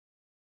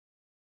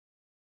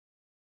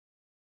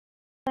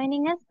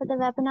joining us for the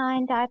webinar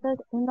entitled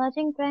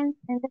Emerging Trends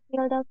in the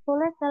Field of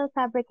Solar Cell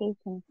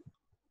Fabrication.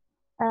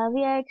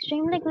 We are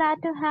extremely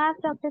glad to have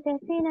Dr.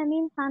 Tahseen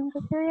Amin Khan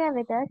Qasuria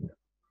with us,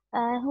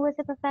 who is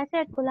a professor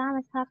at Ghulam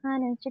Ishaq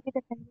Khan Institute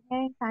of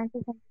Engineering,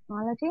 Sciences and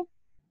Technology.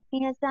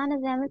 He has done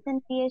his MS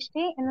and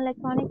PhD in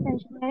electronics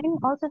engineering,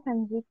 also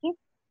from GK.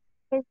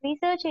 His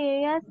research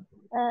areas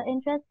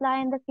interests lie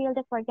in the field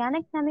of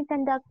organic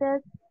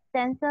semiconductors,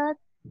 sensors,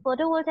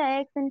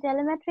 photovoltaics, and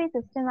telemetry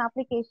system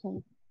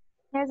applications.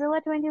 He has over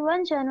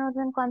 21 journals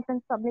and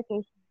conference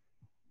publications.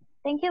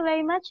 Thank you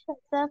very much,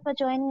 sir, for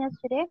joining us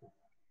today.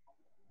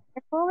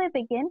 Before we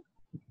begin,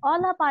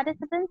 all our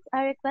participants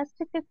are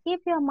requested to keep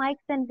your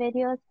mics and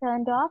videos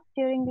turned off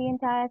during the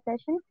entire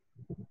session.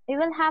 We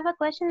will have a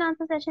question and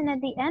answer session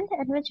at the end,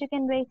 at which you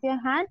can raise your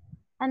hand,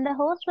 and the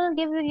host will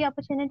give you the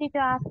opportunity to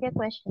ask your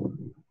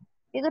question.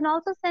 You can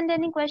also send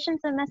any questions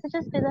or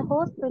messages to the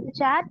host through the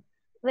chat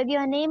with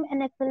your name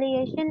and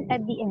affiliation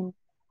at the end.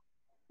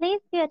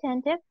 Please be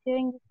attentive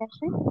during the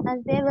session,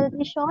 as there will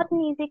be short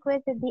and easy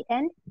quiz at the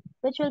end,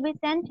 which will be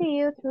sent to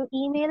you through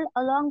email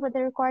along with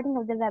the recording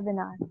of the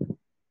webinar.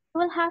 You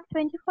will have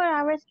 24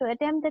 hours to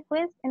attempt the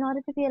quiz in order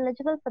to be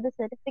eligible for the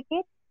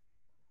certificate.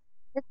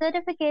 The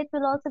certificate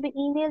will also be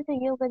emailed to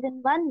you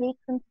within 1 week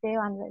from today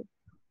onwards.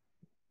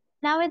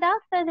 Now,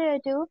 without further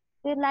ado,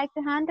 we'd like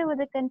to hand over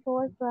the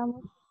controls to our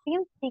most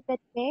esteemed speaker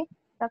today,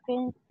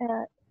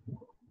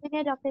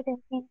 Engineer Dr.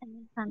 Tahseen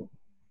Amin Khan.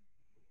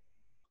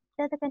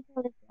 The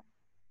control is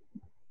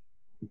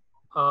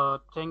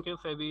yours. Thank you,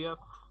 Fabia.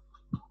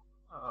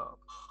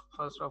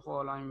 First of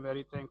all, I'm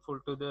very thankful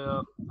to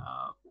the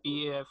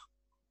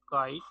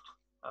PAF-KIET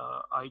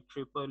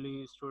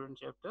IEEE Student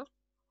Chapter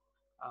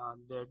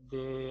that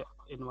they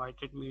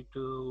invited me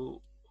to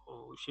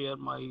share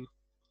my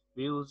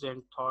views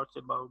and thoughts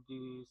about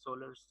the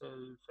solar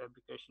cell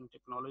fabrication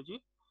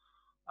technology.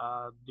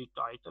 The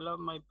title of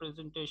my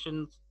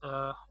presentation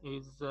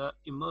is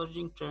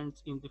Emerging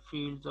Trends in the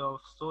Fields of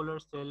Solar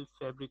Cell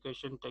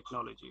Fabrication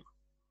Technology.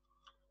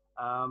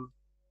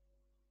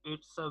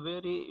 It's a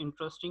very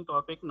interesting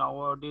topic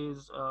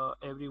nowadays.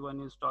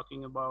 Everyone is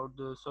talking about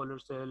the solar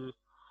cell,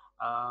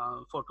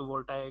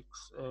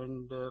 photovoltaics,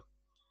 and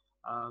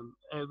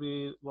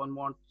everyone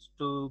wants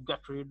to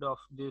get rid of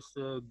this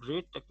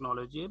great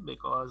technology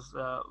because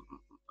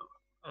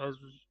as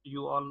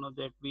you all know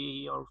that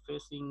we are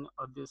facing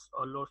this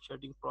load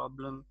shedding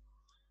problem.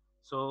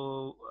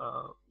 So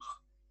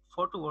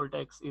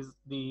photovoltaics is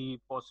the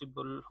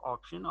possible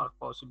option or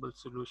possible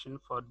solution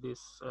for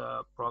this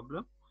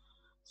problem.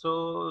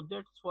 So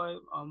that's why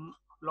a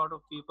lot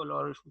of people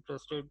are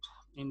interested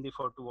in the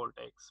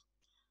photovoltaics.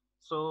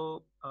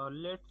 So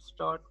let's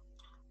start.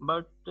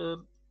 But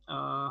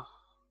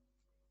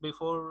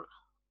before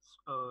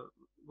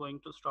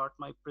going to start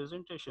my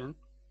presentation,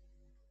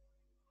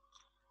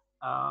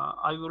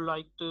 I would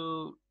like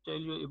to tell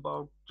you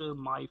about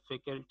my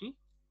faculty.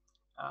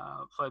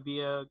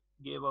 Fabia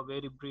gave a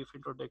very brief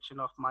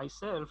introduction of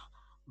myself,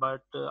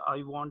 but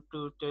I want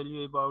to tell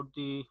you about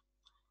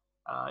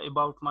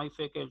my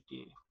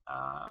faculty.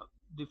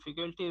 The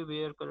faculty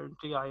where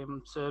currently I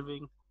am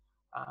serving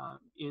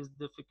is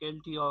the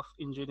Faculty of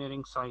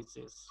Engineering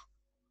Sciences.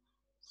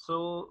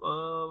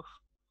 So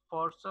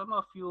for some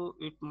of you,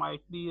 it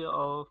might be,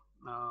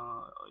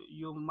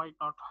 you might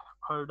not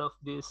heard of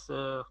this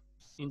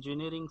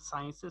Engineering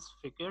Sciences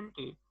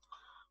faculty,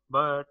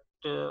 but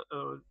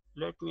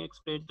let me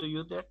explain to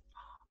you that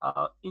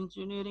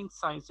engineering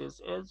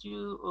sciences, as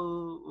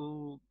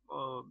you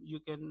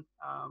can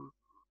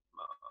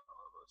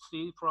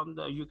see from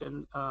the, you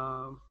can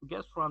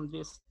guess from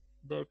this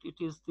that it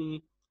is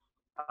the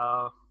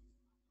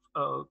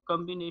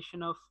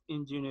combination of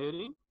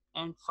engineering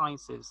and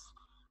sciences.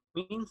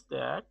 Means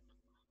that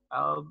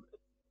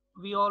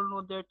we all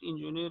know that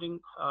engineering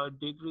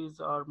degrees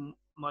are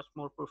much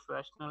more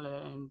professional,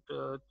 and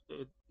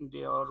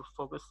they are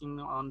focusing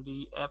on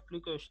the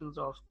applications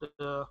of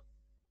the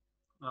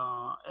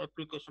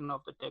application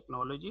of the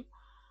technology.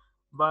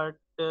 But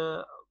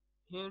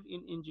here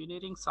in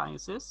engineering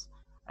sciences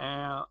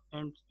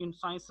and in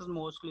sciences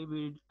mostly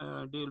we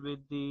deal with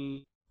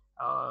the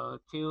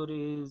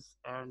theories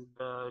and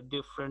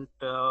different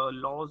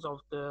laws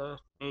of the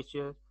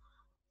nature.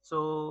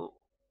 So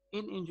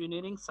in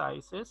engineering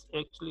sciences,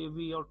 actually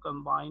we are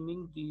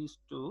combining these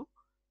two,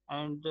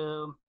 and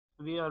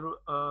we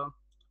are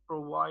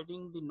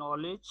providing the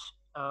knowledge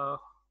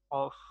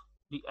of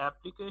the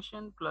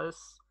application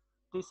plus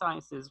the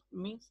sciences.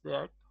 Means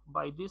that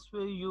by this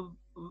way you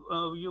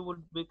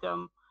would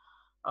become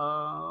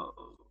a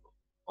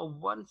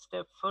one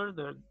step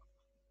further.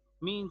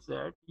 Means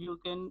that you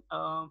can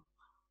uh,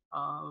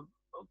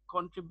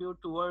 contribute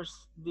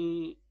towards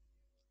the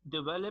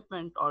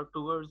development or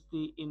towards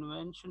the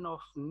invention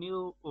of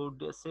new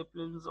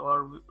disciplines,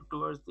 or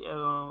towards the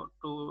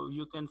to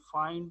you can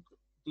find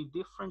the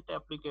different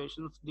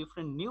applications,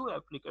 different new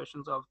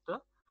applications of the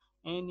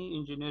any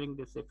engineering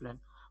discipline.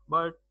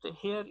 But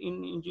here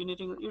in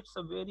engineering, it's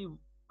a very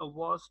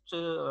vast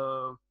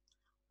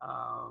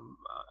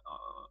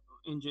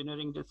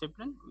engineering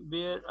discipline,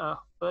 where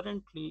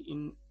currently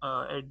in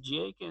at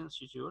GIK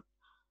Institute,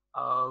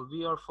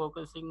 we are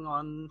focusing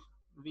on,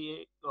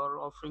 we are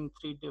offering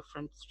three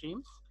different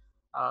streams: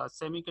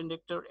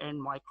 semiconductor and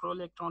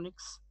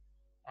microelectronics,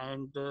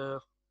 and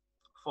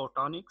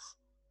photonics,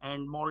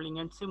 and modeling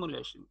and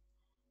simulation.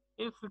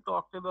 If we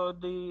talked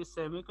about the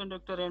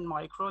semiconductor and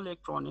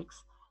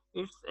microelectronics,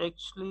 it's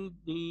actually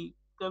the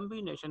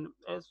combination,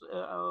 as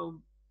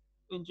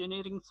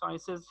engineering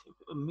sciences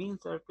means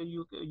that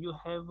you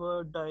have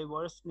a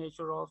diverse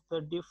nature of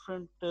the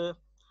different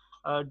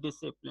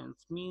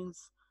disciplines.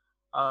 Means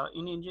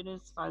in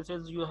engineering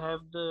sciences you have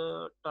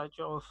the touch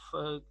of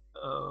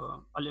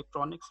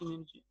electronics.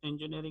 In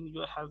engineering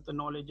you have the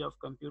knowledge of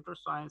computer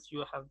science,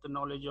 you have the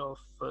knowledge of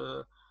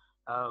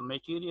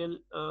material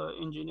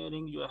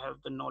engineering, you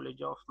have the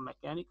knowledge of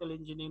mechanical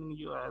engineering,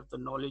 you have the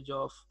knowledge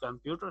of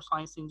computer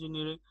science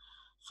engineering.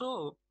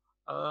 So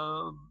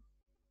uh,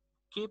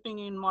 keeping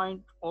in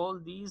mind all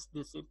these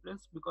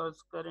disciplines,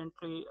 because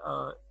currently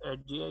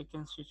at GIK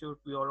Institute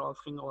we are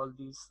offering all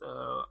these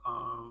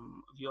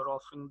we are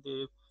offering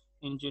the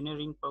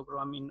engineering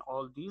program in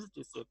all these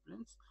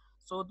disciplines.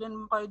 So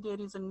then why there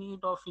is a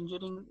need of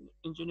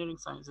engineering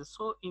sciences?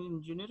 So in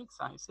engineering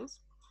sciences,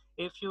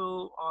 if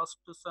you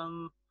ask to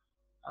some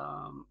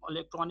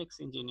electronics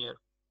engineer,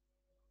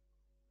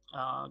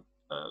 uh,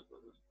 uh,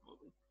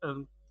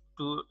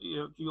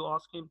 you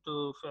ask him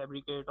to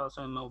fabricate us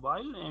a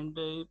mobile, and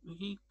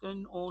he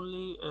can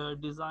only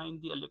design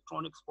the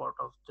electronics part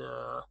of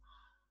the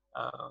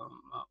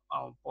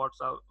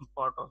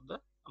part of the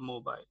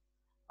mobile.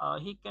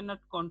 He cannot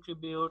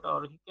contribute,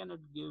 or he cannot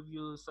give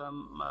you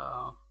some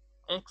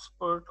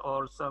expert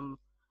or some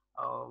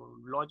uh,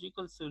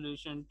 logical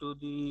solution to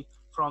the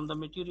from the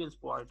materials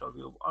point of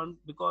view. And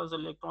because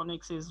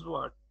electronics is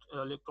what,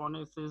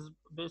 electronics is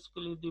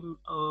basically the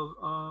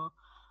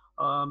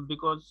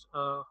because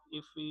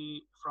if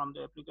we from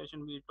the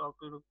application we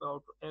talked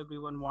about,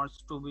 everyone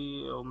wants to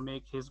be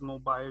make his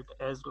mobile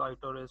as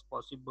lighter as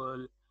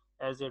possible,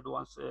 as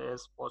advanced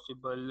as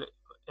possible.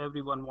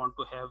 Everyone want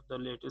to have the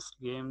latest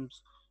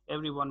games,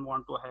 everyone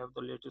want to have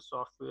the latest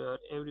software,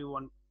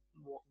 everyone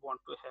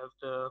want to have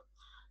the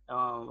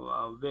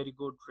very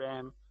good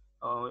RAM,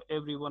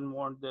 everyone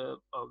want the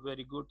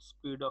very good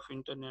speed of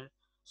internet.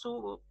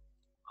 So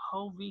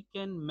how we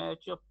can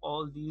match up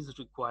all these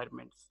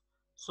requirements?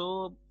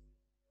 So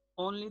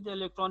only the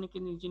electronic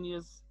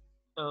engineers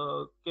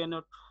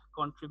cannot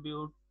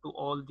contribute to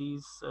all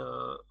these,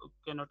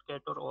 cannot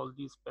cater all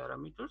these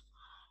parameters.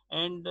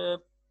 And uh,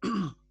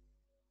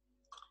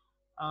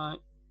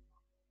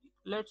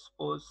 let's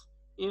suppose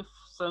if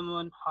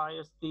someone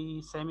hires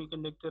the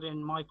semiconductor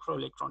and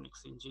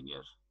microelectronics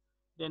engineer,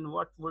 then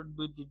what would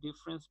be the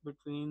difference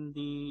between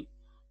the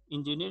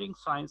engineering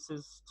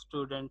sciences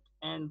student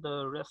and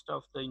the rest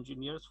of the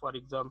engineers, for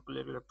example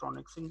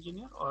electronics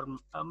engineer or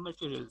a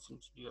materials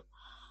engineer?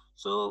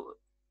 So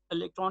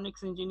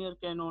electronics engineer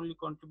can only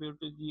contribute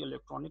to the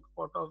electronic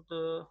part of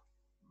the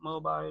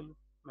mobile.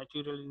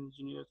 Material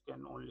engineers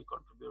can only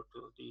contribute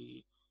to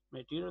the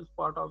materials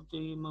part of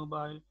the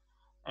mobile.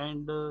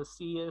 And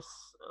CS,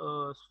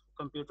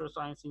 computer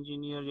science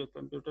engineer, a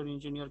computer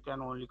engineer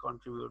can only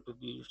contribute to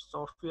the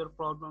software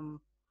problem.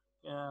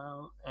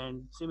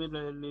 And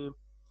similarly,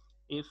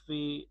 if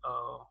we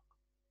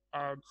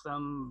add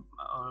some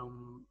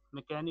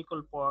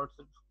mechanical parts,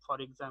 for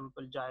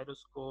example,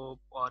 gyroscope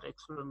or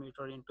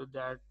accelerometer into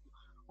that,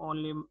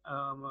 only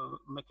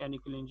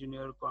mechanical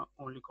engineer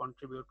only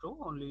contribute to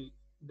only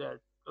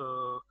that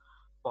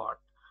part.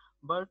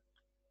 But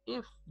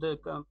if the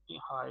company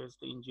hires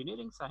the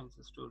engineering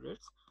sciences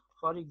students,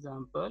 for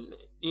example,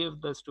 if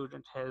the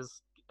student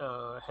has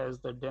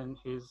the done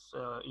his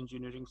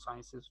engineering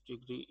sciences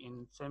degree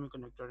in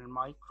semiconductor and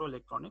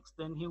microelectronics,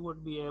 then he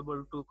would be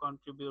able to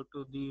contribute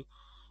to the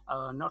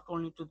not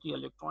only to the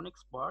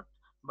electronics part,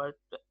 but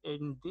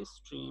in this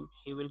stream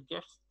he will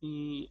get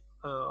the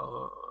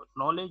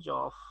knowledge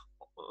of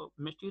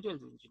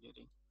materials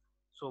engineering.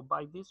 So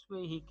by this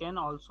way he can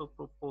also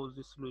propose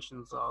the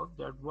solutions out,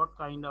 that what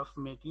kind of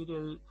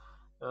material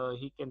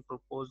he can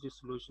propose the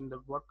solution, that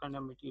what kind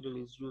of material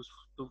is used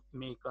to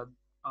make a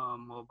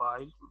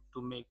mobile,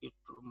 to make it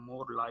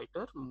more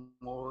lighter,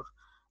 more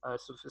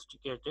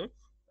sophisticated.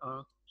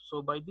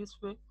 So by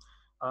this way,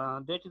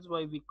 that is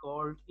why we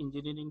called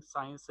engineering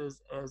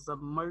sciences as a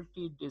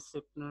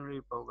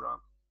multidisciplinary program.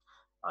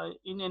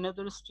 In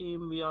another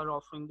stream, we are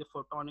offering the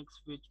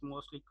photonics, which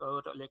mostly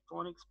cover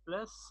electronics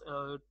plus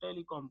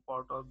telecom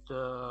part of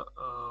the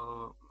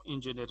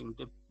engineering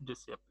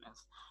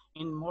disciplines.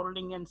 In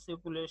modeling and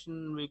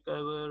simulation, we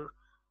cover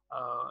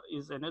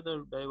is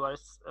another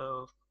diverse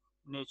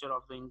nature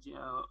of the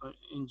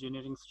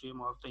engineering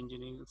stream of the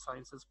engineering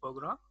sciences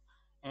program.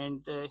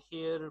 And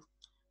here,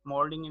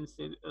 modeling and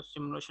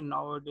simulation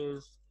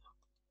nowadays,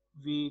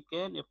 we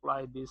can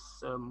apply this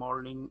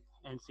modeling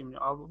and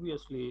simulation.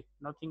 Obviously,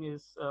 nothing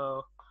is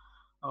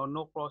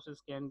no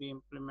process can be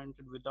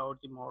implemented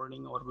without the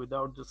modeling or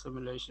without the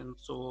simulation.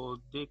 So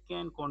they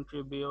can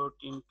contribute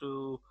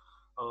into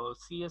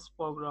CS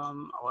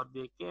program, or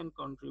they can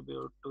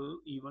contribute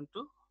to even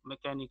to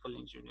mechanical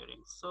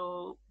engineering.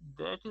 So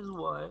that is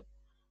why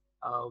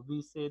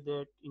we say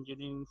that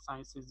engineering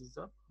sciences is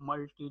a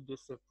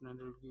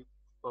multidisciplinary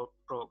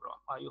program.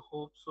 I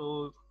hope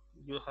so.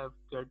 You have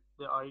get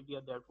the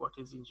idea that what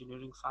is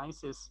engineering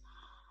sciences,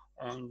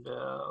 and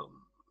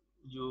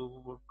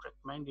you would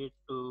recommend it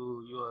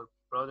to your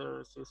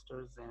brothers,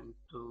 sisters, and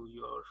to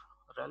your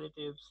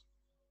relatives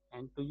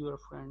and to your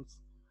friends.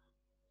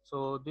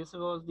 So this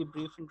was the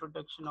brief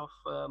introduction of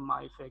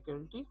my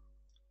faculty.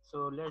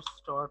 So let's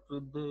start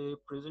with the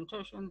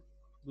presentation.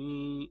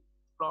 The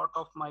plot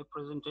of my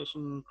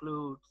presentation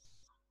includes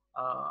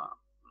uh,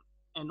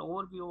 an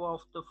overview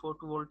of the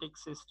photovoltaic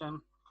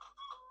system.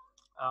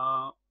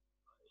 Uh,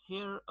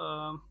 Here,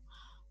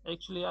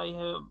 actually, I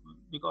have,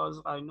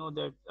 because I know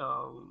that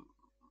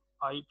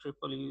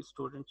IEEE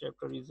student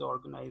chapter is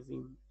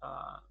organizing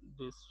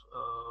this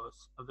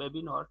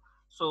webinar.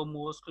 So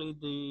mostly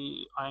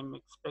I'm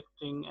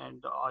expecting,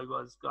 and I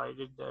was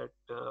guided that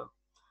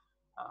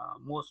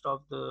most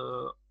of the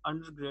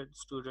undergrad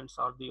students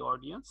are the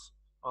audience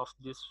of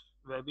this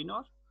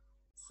webinar.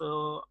 So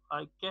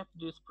I kept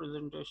this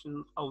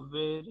presentation a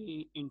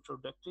very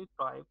introductory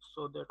type,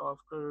 so that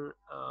after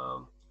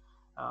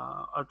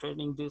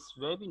attending this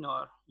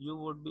webinar, you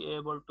would be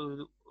able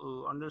to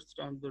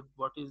understand that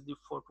what is the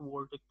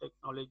photovoltaic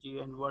technology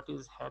and what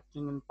is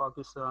happening in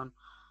Pakistan.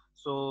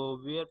 So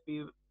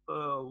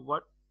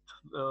what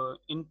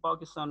in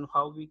Pakistan,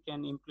 how we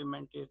can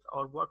implement it,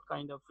 or what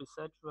kind of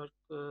research work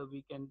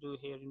we can do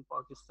here in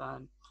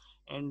Pakistan,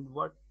 and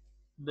what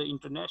the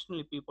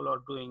internationally people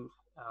are doing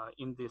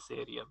in this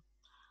area.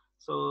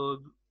 So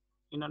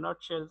in a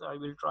nutshell, I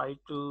will try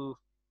to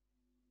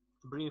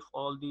brief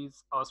all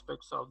these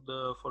aspects of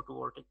the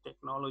photovoltaic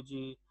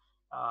technology.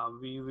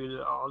 We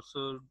will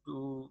also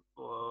do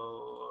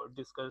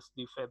discuss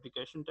the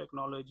fabrication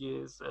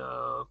technologies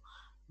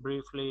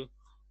briefly.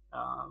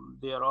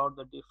 There are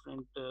the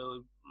different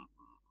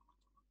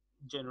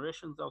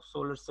generations of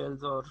solar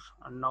cells are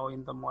now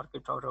in the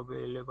market, are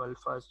available: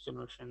 first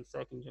generation,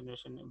 second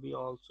generation. We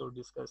also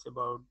discuss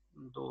about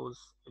those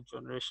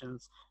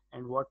generations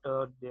and what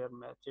are their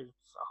methods,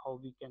 how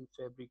we can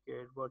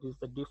fabricate, what is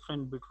the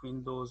difference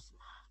between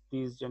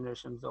these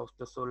generations of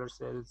the solar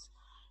cells,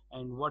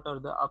 and what are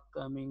the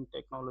upcoming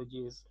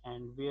technologies,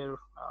 and where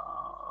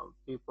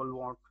people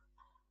want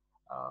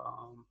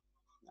um,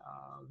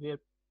 where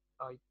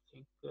I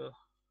think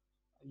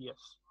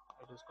yes,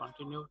 it is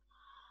continued.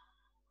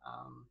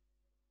 um,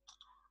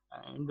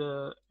 and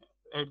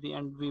at the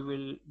end we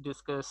will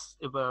discuss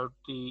about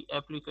the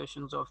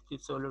applications of the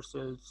solar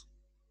cells,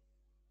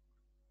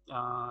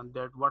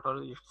 that what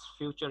are its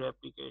future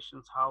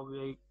applications, how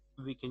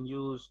we can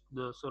use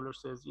the solar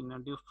cells in a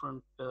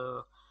different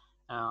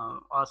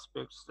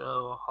aspects,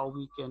 how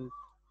we can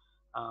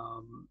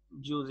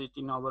use it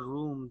in our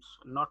rooms,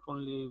 not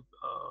only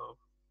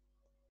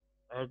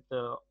at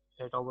the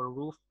at our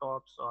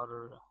rooftops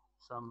or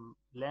some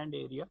land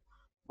area,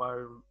 but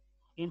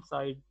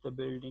inside the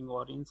building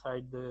or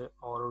inside the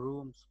our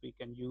rooms we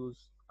can use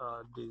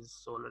these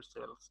solar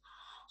cells.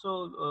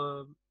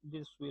 So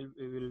this we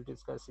will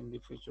discuss in the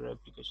future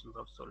applications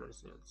of solar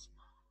cells.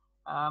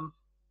 um,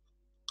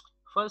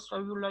 First, I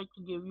would like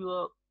to give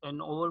you an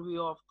overview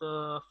of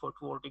the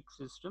photovoltaic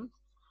system.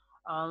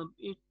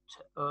 It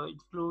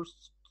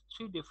includes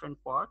three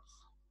different parts.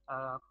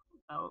 uh,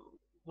 uh,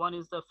 One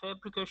is the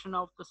fabrication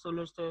of the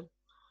solar cell.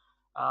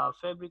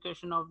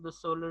 Fabrication of the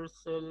solar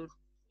cell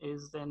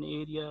is an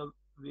area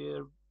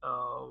where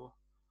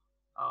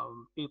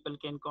people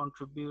can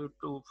contribute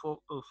to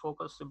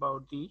focus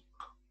about the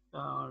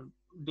uh,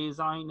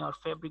 design or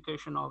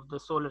fabrication of the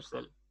solar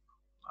cell.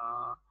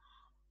 Uh,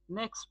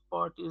 Next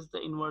part is the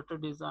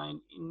inverter design.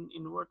 In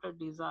inverter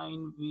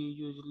design, we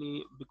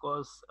usually,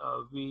 because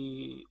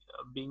we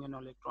being an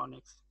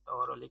electronics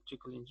or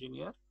electrical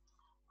engineer,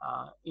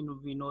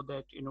 we know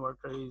that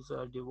inverter is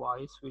a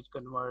device which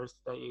converts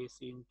the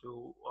AC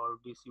into or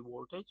DC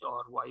voltage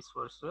or vice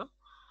versa.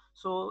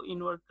 So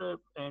inverter,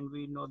 and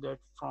we know that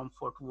from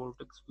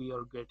photovoltaics we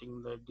are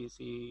getting the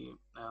DC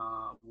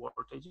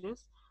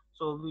voltages.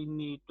 So we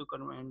need to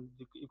convert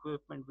the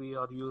equipment we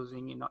are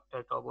using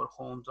at our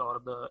homes or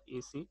the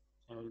AC,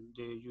 and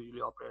they usually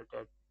operate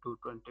at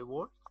 220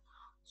 volts.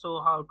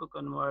 So how to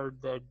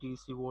convert that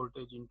DC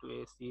voltage into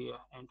AC,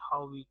 and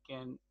how we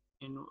can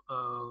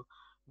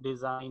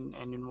design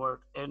and invert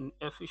an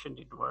efficient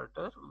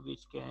inverter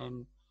which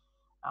can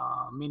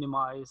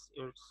minimize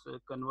its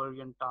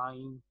conversion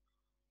time,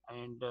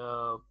 and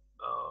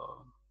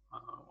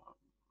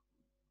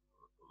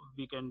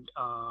we can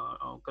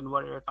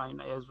convert at time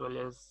as well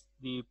as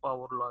the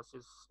power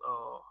losses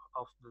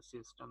of the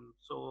system.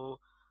 So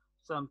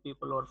some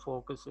people are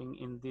focusing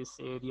in this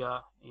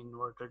area,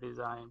 inverter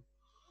design.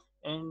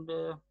 And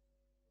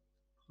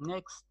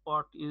next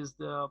part is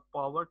the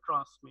power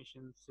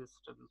transmission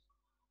system.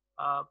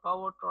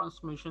 Power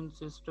transmission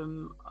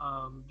system,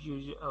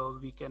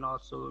 we can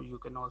also, you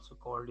can also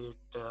call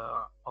it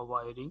a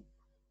wiring,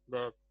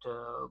 that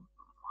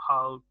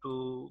how to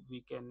we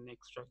can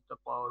extract the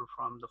power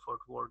from the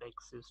photovoltaic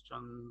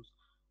systems,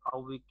 how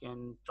we can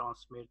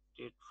transmit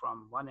it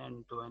from one end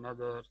to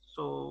another.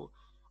 So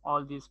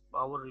all these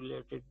power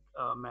related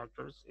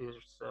matters is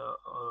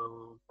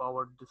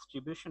power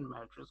distribution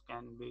matters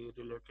can be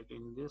related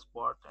in this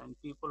part,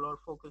 and people are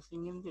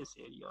focusing in this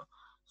area.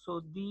 So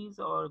these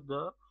are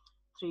the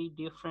three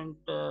different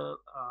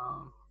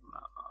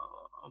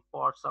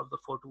parts of the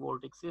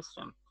photovoltaic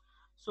system.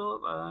 So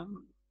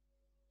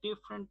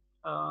different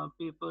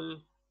people,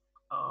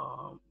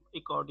 uh,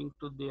 according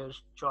to their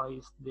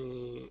choice,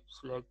 they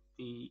select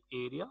the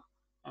area,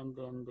 and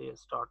then they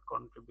start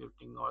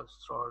contributing or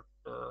start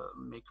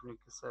making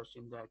research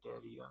in that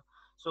area.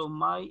 So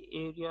my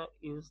area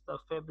is the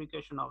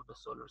fabrication of the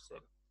solar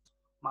cell.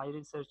 My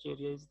research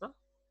area is the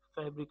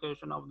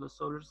fabrication of the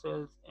solar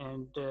cells,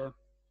 and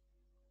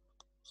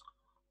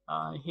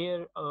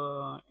here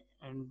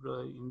and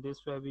in this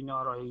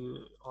webinar, I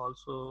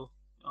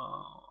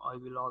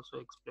will also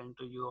explain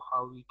to you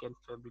how we can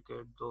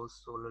fabricate those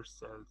solar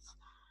cells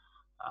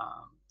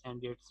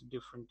and its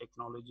different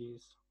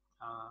technologies.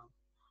 Uh,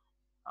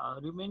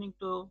 Remaining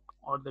to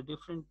or the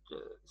different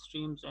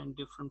streams and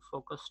different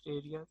focused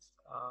areas,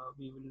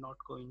 we will not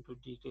go into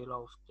detail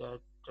of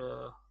that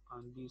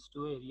on these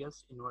two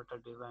areas: inverter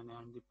design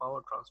and the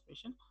power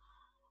transmission.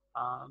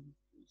 um,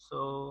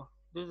 so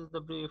this is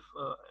the brief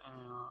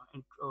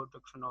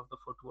introduction of the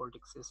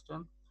photovoltaic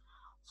system.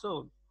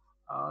 So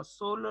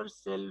solar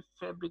cell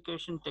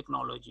fabrication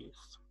technologies.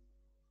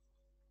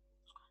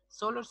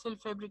 Solar cell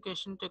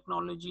fabrication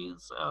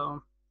technologies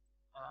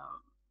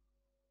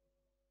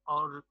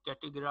are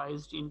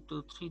categorized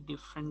into three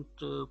different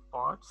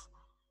parts.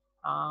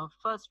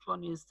 First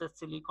one is the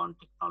silicon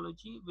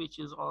technology, which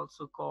is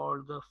also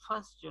called the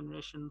first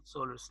generation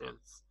solar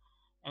cells.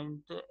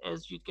 And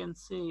as you can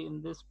see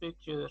in this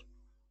picture,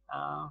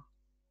 uh,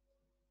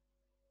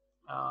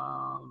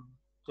 um,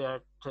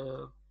 that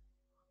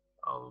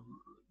um,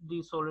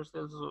 these solar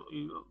cells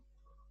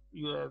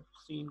you have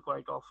seen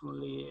quite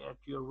oftenly at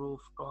your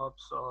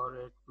rooftops or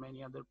at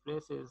many other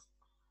places.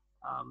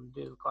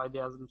 The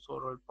Qaeda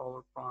solar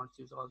power plants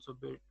is also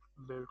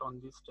built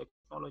on this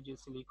technology,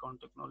 silicon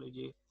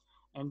technology,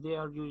 and they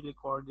are usually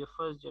called the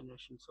first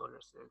generation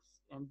solar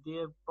cells. And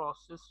their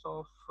process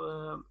of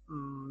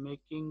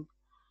making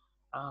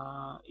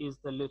is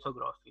the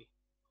lithography.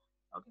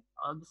 Okay,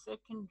 the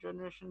second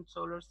generation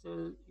solar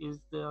cell is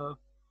the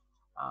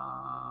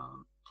uh,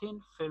 thin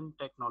film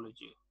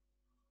technology,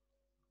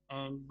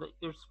 and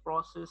its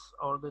process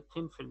or the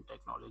thin film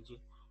technology.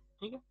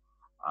 ठीक है?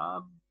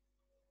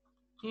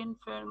 Thin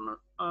film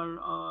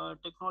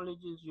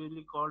technology is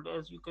usually called,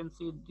 as you can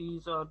see,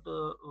 these are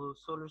the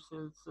solar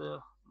cells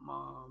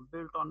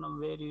built on a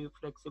very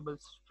flexible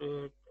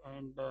straight,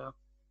 and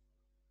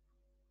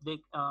they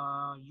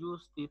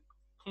use the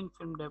thin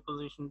film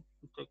deposition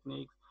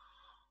techniques.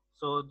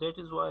 So that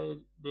is why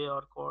they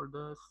are called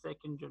the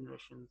second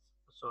generation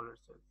solar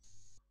cells.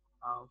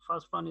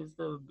 First one is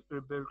the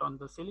built on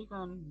the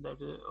silicon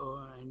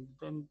and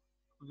then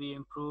we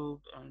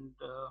improved and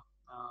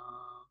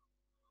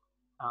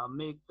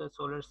make the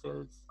solar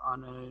cells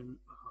on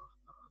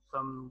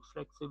some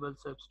flexible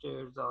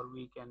substrates, or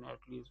we can at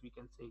least we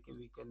can say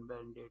we can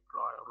bend it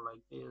or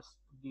like this.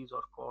 These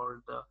are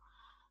called the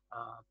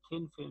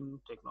thin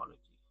film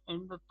technology.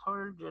 And the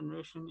third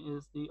generation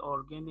is the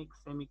organic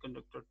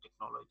semiconductor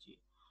technology.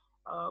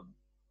 Uh,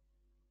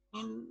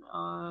 in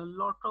a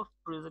lot of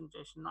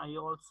presentation, I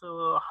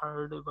also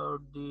heard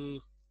about the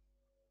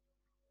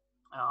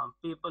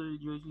people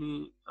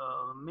usually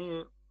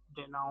may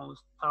denounce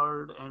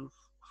third and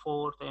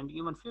fourth and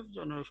even fifth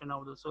generation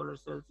of the solar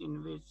cells,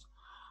 in which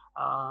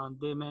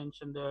they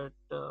mention that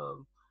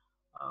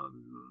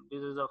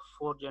this is a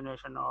fourth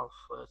generation of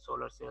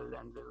solar cell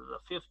and this is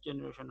a fifth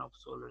generation of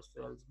solar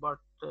cells. But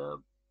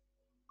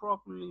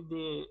probably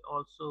they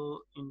also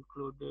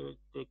included,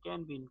 they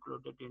can be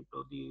included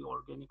into the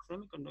organic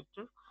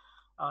semiconductor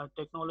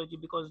technology,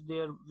 because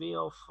their way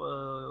of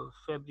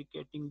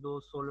fabricating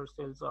those solar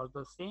cells are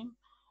the same,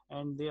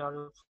 and they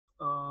are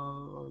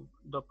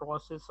the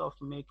process of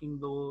making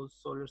those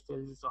solar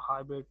cells is a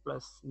hybrid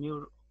plus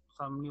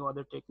some new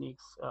other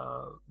techniques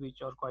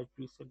which are quite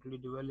recently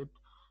developed.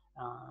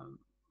 Um,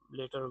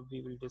 Later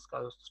we will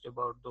discuss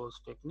about those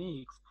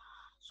techniques.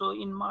 So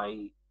in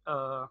my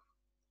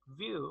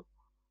view,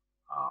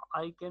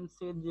 I can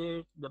say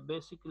that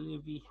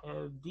basically we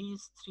have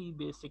these three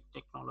basic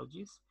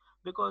technologies,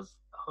 because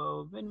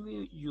when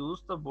we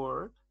use the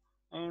word,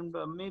 and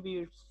maybe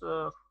it's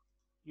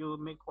you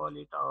may call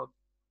it a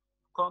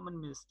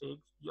common mistake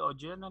or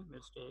general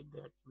mistake,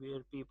 that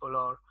where people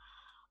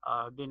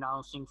are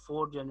denouncing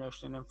fourth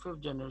generation and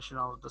fifth generation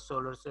of the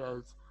solar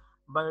cells.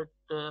 But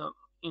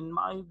in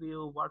my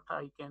view, what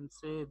I can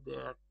say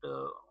that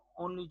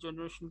only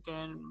generation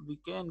we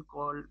can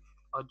call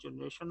a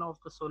generation of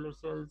the solar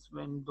cells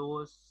when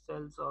those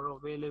cells are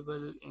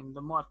available in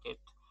the market,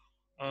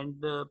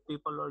 and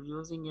people are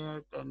using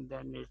it, and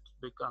then it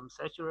becomes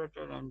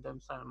saturated, and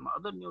then some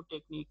other new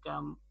technique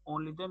come,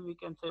 only then we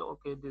can say,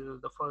 okay, this is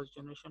the first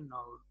generation,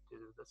 now this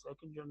is the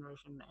second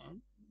generation,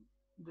 and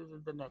this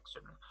is the next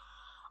generation.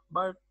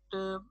 But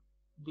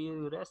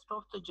the rest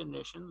of the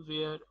generation,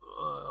 where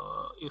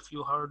if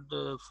you heard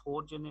the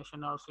fourth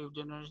generation or fifth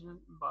generation,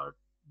 but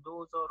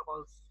those are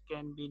all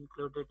can be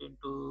included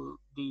into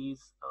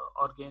these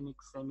organic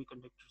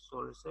semiconductor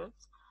solar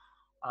cells,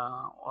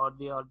 or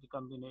they are the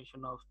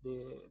combination of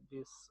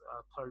this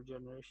third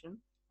generation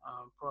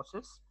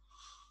process.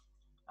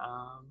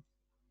 Um,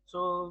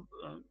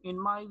 in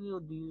my view,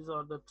 these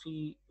are the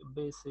three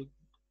basic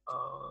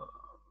uh,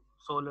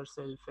 solar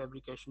cell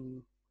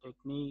fabrication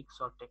techniques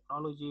or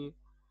technology,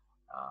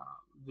 uh,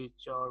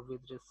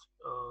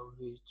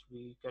 which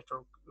we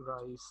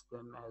categorize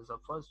them as a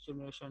first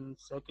generation,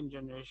 second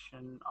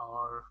generation,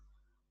 or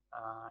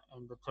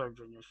and the third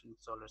generation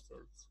solar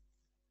cells.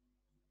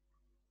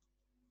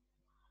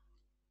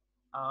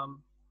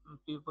 Um,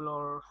 people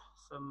are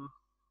some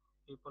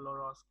people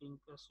are asking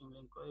question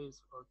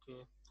inquiries.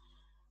 Okay,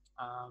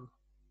 um,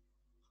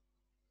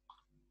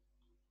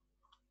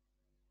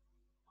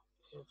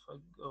 if I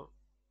go,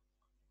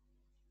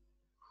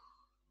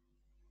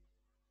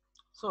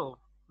 so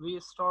we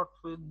start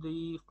with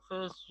the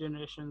first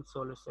generation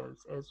solar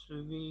cells. As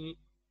we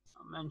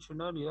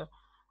mentioned earlier,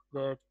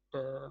 that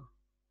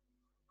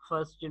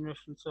first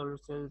generation solar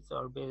cells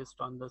are based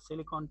on the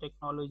silicon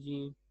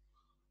technology.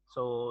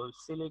 So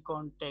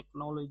silicon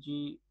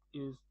technology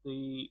is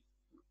the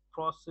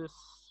process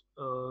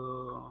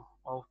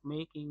of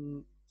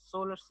making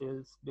solar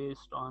cells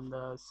based on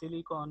the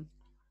silicon.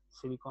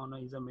 Silicon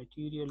is a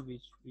material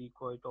which we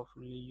quite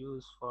often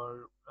use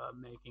for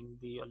making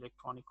the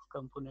electronic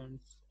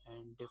components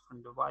and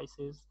different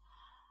devices.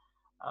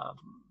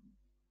 Um,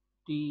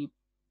 the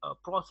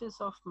process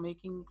of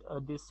making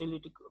this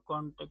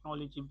silicon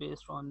technology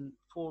based on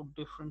four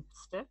different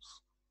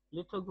steps.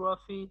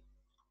 Lithography.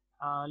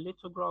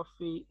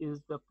 Lithography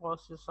is the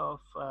process of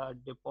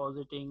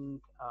depositing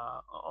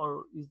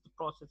or is the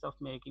process of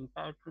making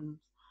patterns.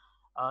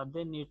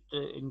 Then it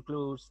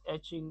includes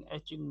etching.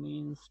 Etching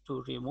means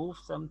to remove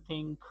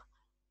something.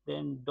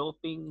 Then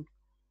doping.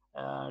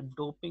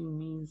 Doping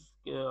means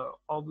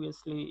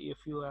obviously if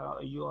you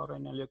are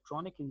an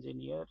electronic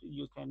engineer,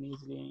 you can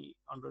easily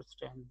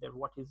understand that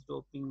what is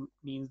doping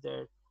means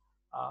that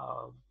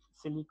uh,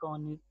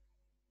 silicon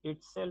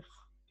itself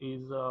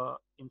is a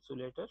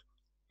insulator,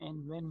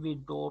 and when we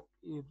dope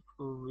it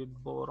with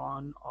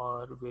boron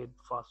or with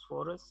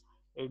phosphorus,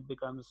 it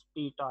becomes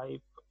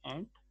p-type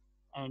and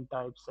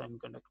n-type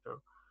semiconductor.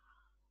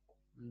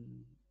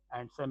 Mm,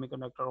 and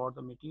semiconductor are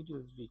the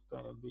materials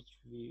which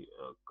we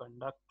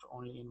conduct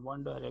only in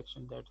one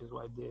direction. That is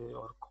why they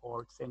are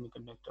called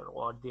semiconductor,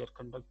 or their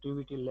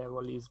conductivity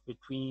level is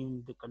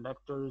between the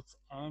conductors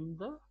and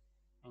the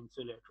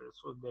insulators.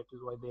 So that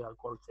is why they are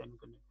called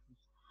semiconductors.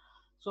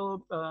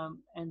 So,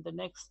 and the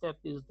next step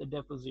is the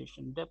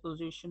deposition.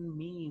 Deposition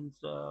means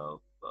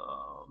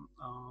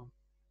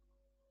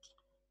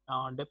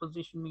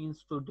deposition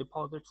means to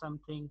deposit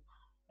something,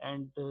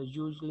 and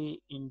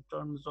usually in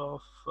terms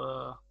of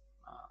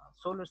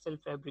solar cell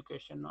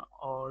fabrication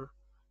or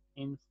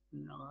in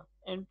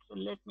and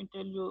let me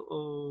tell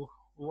you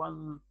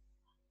one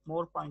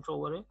more point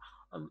over it.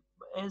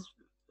 As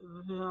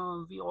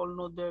we all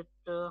know that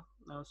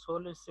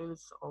solar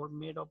cells are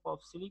made up of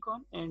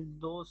silicon, and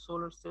those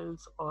solar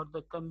cells are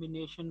the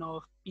combination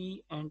of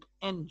p and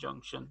n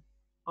junction.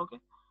 Okay,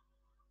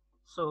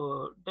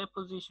 so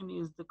deposition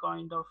is the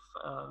kind of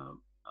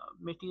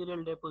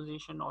material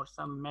deposition or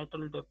some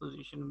metal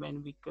deposition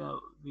when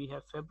we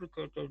have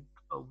fabricated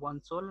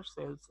one solar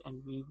cells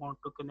and we want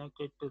to connect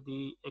it to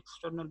the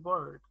external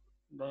world.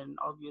 Then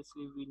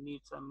obviously we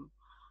need some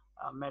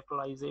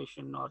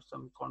metallization or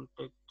some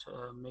contact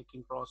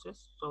making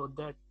process. So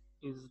that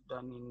is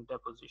done in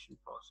deposition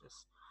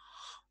process.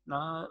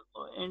 Now,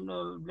 and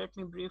let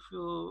me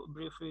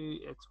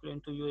briefly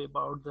explain to you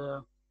about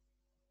the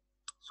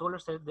solar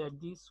cell.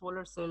 That these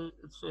solar cell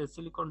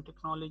silicon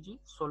technology,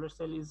 solar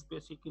cell is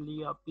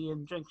basically a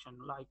PN junction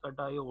like a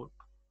diode.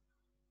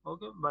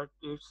 Okay, but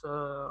it's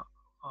a,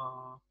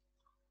 uh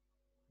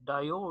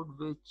diode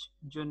which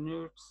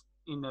generates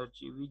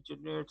energy, which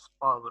generates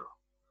power.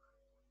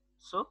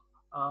 So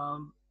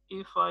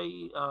if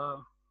I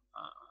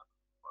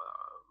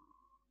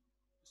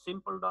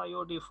simple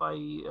diode, if I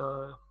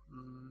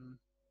mm,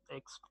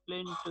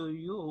 explain to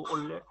you,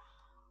 or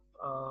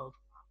uh,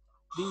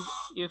 these,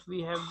 if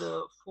we have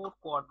the four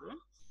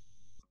quadrants,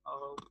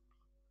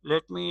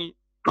 let me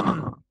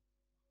I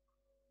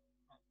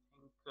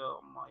think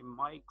my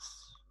mics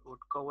would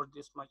cover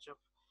this much of.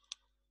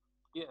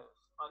 Yes,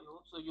 I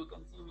hope so. You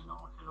can see me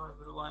now. Hello,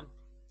 everyone.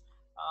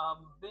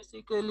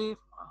 Basically,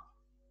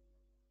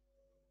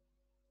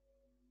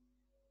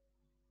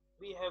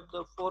 we have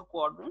the four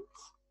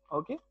quadrants.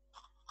 Okay,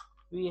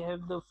 we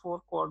have the four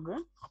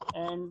quadrants,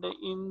 and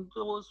in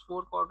those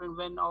four quadrants,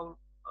 when our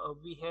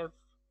we have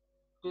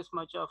this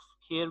much of,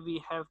 here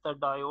we have the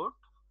diode.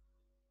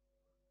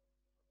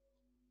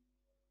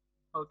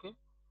 Okay,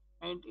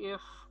 and if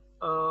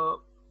uh,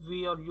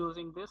 we are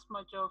using this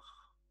much of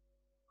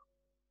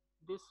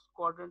this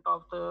quadrant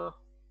of the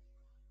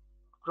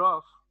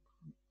graph,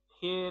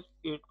 here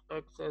it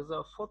acts as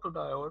a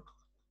photodiode.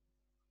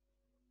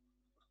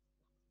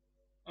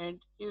 And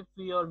if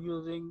we are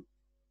using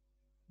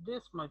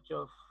this much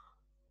of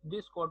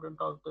this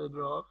quadrant of the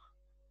graph,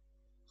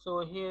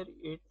 so here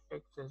it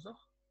acts as a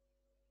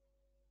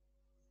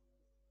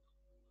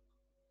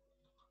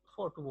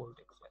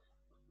photovoltaic cell.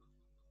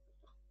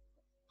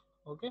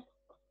 Okay,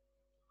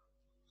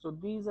 so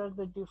these are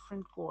the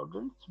different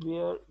quadrants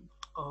where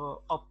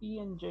a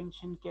PN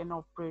junction can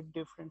operate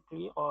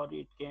differently, or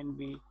it can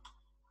be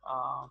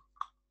uh,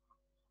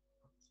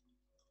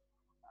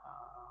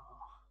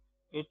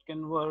 it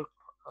can work.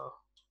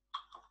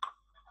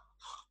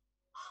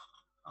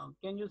 Uh,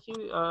 can you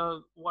see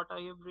what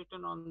I have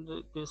written on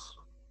this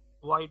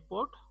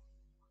whiteboard?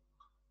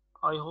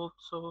 I hope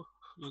so.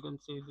 You can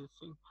see this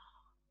thing.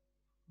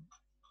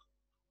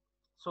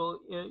 So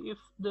if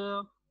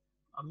the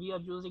we are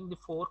using the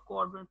four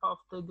quadrant of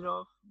the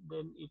graph,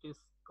 then it is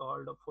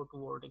called a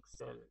photovoltaic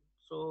cell.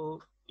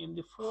 So in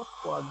the fourth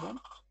quadrant,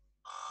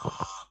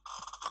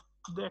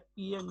 that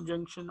PN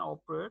junction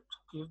operates.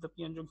 If the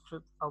PN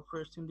junction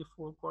operates in the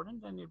fourth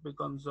quadrant, then it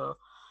becomes a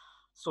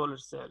solar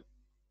cell.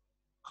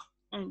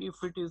 And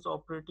if it is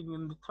operating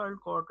in the third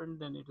quadrant,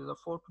 then it is a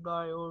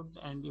photodiode.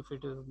 And if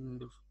it is in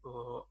the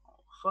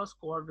first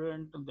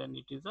quadrant, then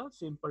it is a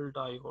simple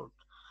diode.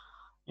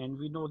 And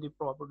we know the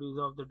properties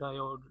of the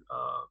diode,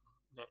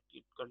 that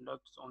it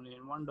conducts only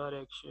in one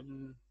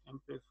direction,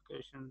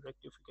 amplification,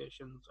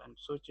 rectifications, and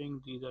switching.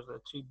 These are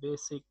the three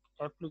basic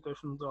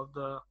applications of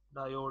the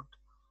diode.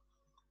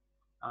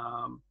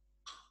 um,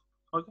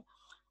 okay,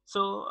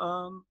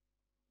 so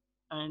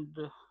and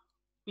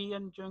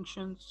PN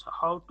junctions,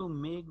 how to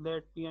make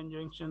that PN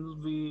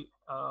junctions, we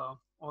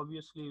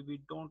obviously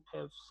we don't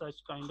have such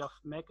kind of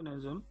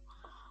mechanism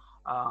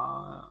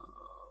uh,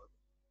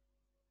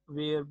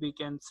 where we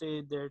can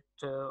say that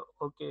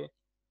okay,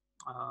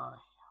 uh,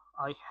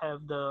 I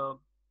have the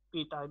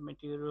p-type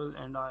material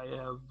and I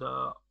have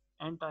the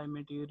n-type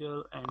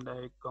material, and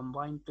I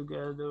combine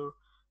together,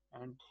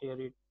 and here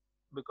it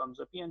becomes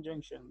a PN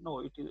junction. No,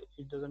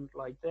 it doesn't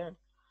like that.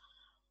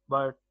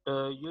 But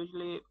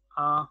usually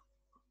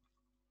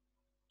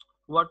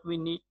what we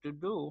need to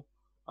do,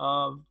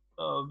 uh,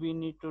 we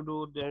need to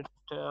do that,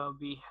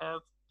 we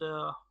have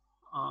the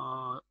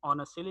on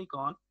a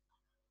silicon,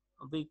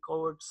 we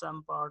covered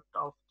some part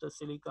of the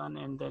silicon,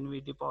 and then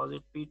we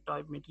deposit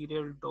p-type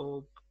material,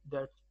 dope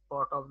that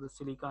part of the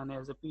silicon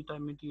as a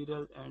p-type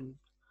material, and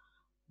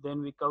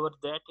then we cover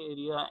that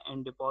area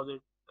and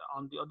deposit.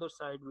 On the other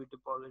side, we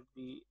deposit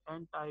the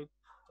n-type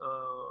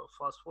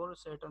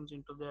phosphorus atoms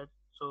into that.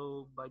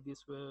 So by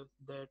this way,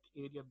 that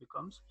area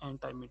becomes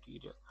n-type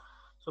material.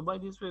 So by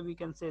this way, we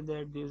can say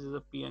that this is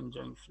a PN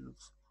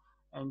junctions,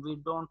 and we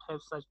don't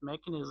have such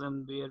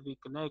mechanism where we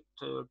connect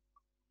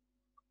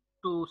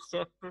two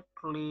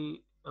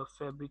separately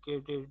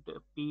fabricated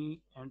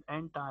P and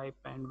N type,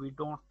 and we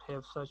don't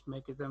have such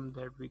mechanism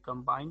that we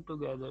combine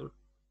together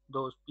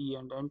those P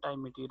and N type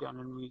material,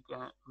 and we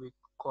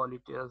call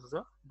it as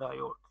a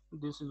diode.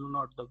 This is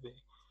not the way.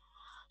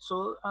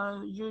 So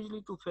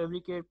usually to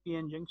fabricate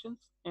PN junctions,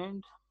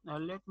 and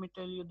let me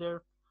tell you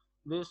that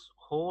this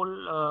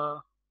whole uh,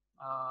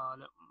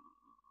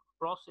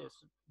 process,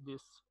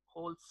 this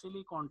whole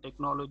silicon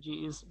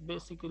technology is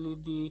basically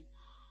the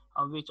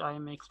which I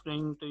am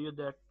explaining to you,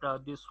 that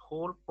this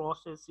whole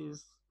process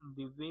is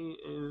the way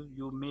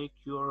you make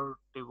your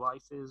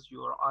devices,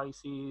 your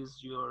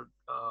ICs, your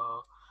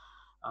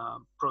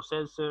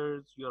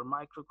processors, your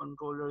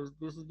microcontrollers.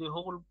 This is the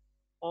whole,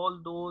 all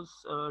those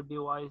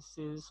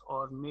devices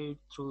are made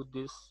through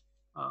this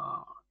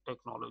uh,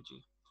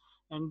 technology.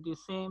 And the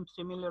same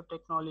similar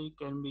technology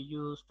can be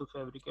used to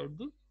fabricate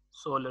the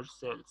solar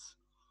cells,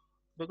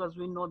 because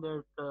we know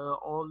that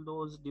all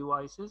those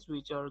devices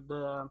which are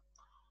the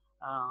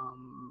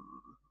um,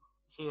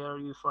 here,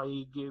 if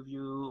I give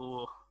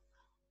you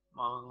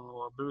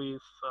a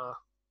brief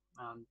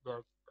and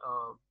that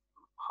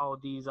how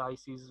these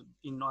ICs,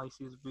 in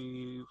ICs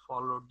we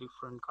follow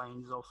different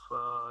kinds of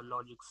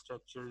logic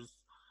structures,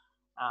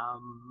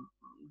 um,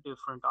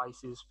 different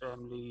ICs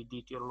family,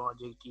 DTL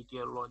logic,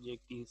 TTL logic,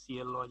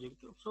 TCL logic.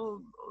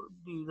 So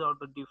these are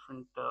the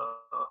different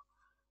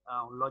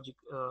logic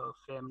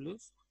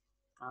families.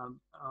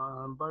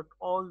 But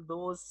all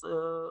those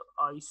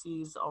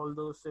ICs, all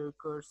those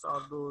circuits,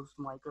 all those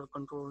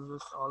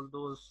microcontrollers, all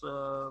those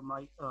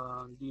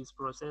these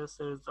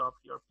processors of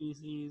your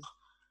PCs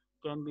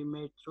can be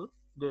made through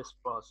this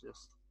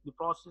process. The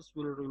process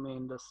will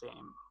remain the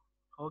same.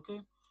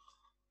 Okay,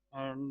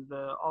 and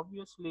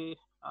obviously,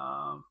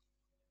 uh,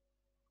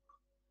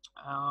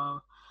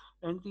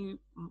 and the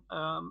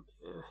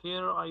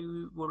here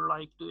I would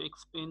like to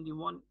explain the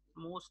one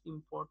most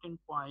important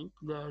point,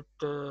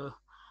 that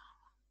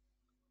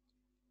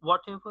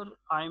whatever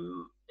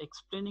I'm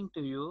explaining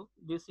to you,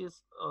 this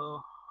is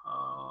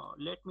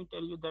let me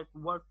tell you that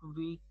what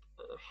we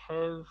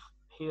have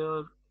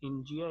here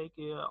in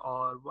GIK,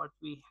 or what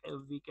we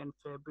have, we can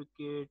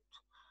fabricate,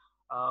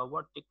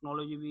 what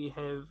technology we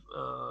have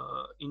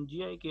in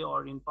GIK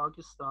or in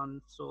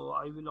Pakistan. So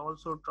I will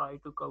also try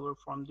to cover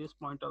from this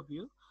point of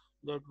view,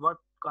 that what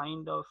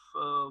kind of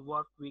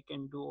work we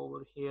can do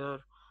over here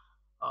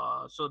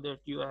so that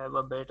you have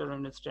a better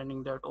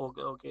understanding that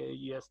okay,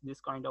 yes, this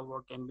kind of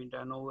work can be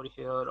done over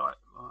here.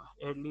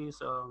 At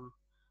least um,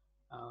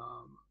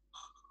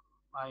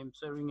 I'm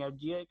serving at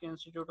GIK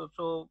Institute.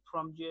 So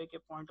from GIK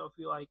point of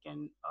view, I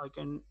can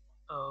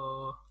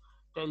uh,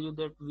 tell you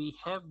that we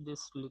have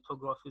this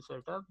lithography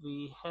setup,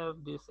 we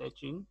have this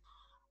etching.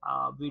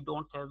 We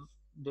don't have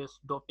this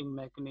doping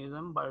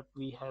mechanism, but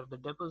we have the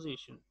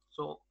deposition.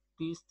 So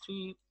these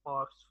three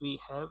parts we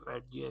have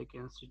at GIK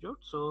Institute.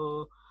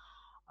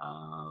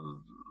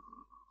 Um,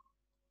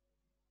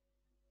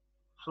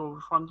 so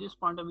from this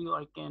point of view,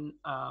 I can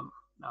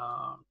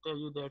tell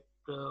you that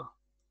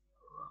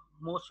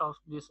most of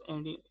this,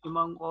 and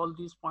among all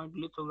these points,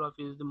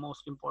 lithography is the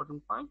most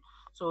important point.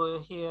 So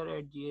here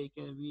at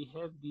GIK we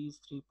have these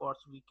three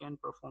parts, we can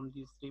perform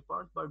these three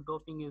parts, but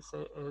doping is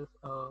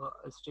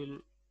still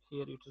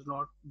here, it is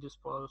not, this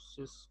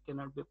process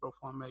cannot be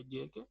performed at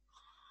GIK,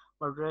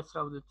 but rest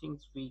of the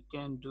things we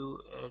can do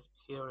at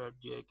here at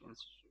GIK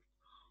Institute.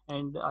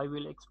 And I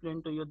will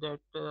explain to you that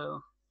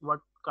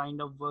what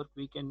kind of work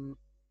we can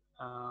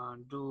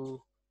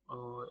do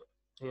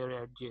here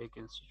at GIK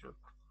Institute.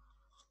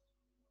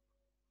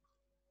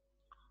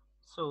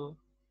 So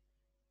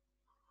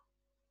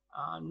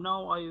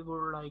now I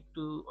would like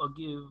to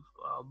give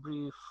a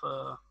brief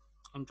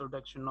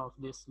introduction of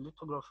this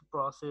lithography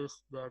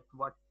process, that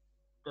what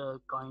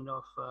kind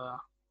of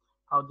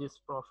how this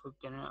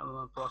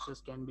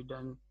process can be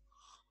done.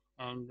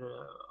 And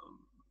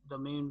the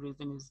main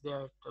reason is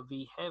that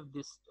we have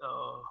this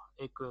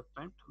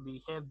equipment,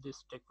 we have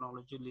this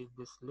technology,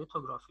 this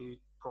lithography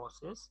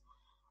process.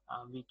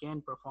 We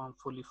can perform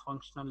fully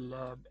functional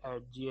lab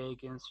at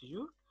GIK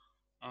Institute.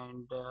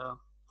 And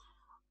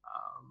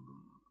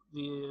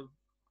we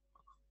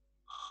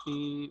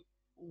the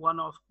one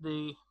of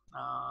the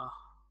uh,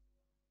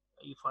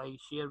 if I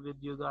share with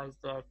you guys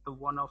that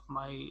one of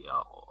my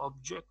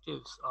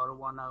objectives, or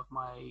one of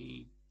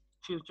my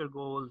future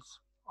goals,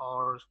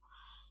 or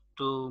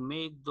to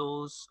make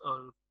those,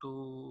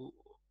 to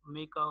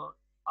make a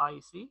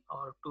IC,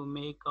 or to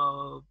make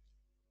a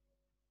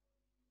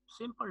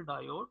simple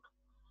diode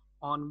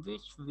on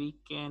which we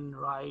can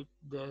write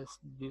this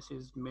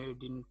is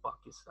made in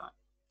Pakistan.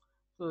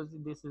 So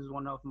this is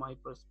one of my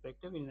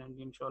perspective, and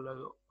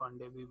inshallah one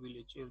day we will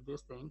achieve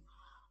this thing.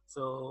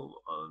 So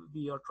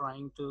we are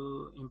trying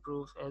to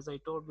improve, as I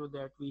told you,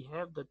 that we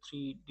have the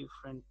three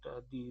different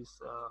these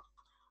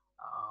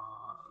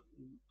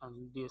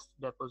and this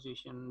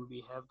deposition,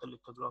 we have the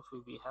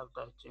lithography, we have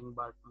the etching,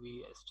 but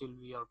we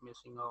are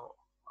missing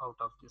out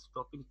of this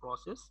doping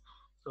process.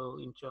 So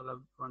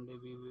inshallah one day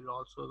we would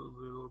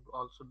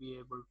also be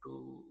able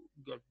to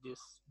get this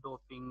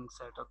doping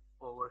setup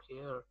over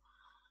here.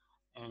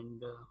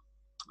 And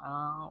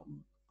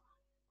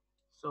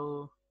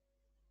so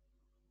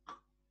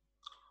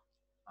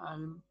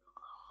and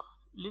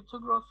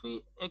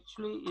lithography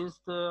actually is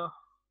the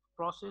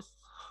process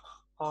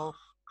of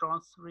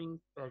transferring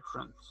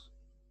patterns.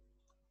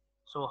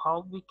 So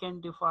how we can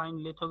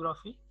define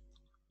lithography?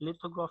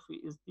 Lithography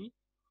is the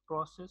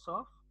process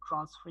of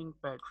transferring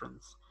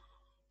patterns.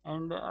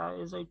 And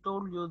as I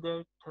told you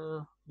that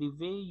the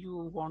way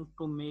you want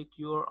to make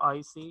your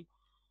IC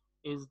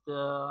is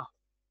uh,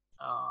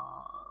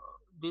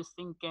 this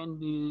thing can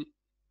be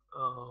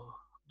uh,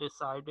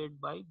 decided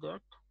by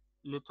that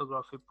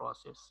lithography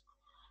process,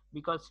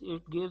 because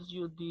it gives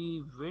you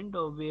the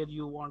window where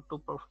you want to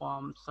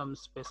perform some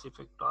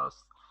specific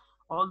task.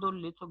 Although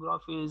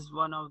lithography is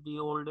one of the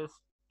oldest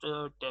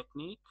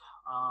technique,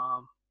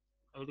 um,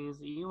 it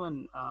is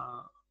even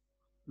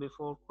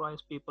before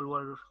Christ, people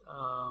were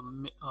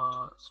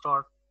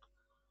start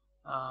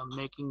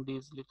making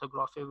these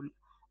lithography.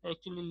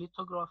 Actually,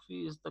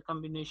 lithography is the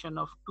combination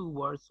of two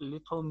words.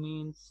 Litho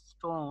means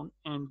stone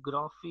and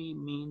graphy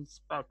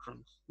means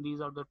patterns. These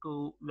are the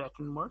two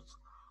Latin words.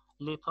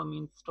 Litho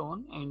means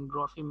stone and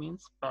graphy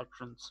means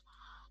patterns.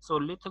 So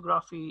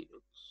lithography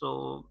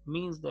so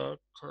means that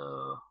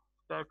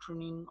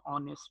patterning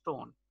on a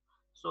stone.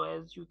 So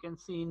as you can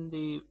see in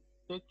the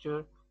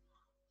picture,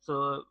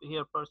 so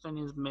here person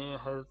has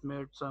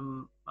made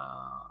some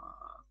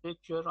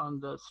picture on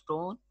the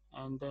stone,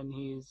 and then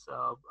he is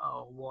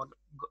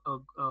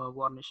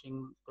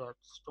varnishing that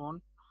stone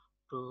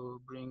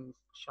to bring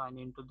shine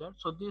into that.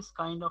 So this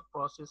kind of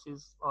process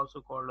is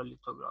also called a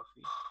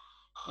lithography.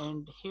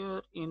 And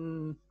here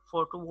in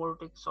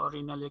photovoltaics or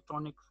in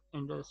electronics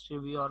industry,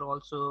 we are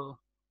also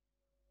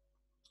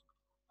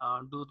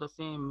do the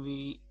same.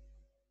 We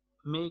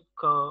make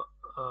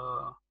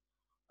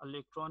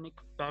electronic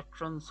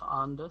patterns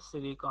on the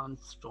silicon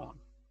stone.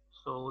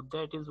 So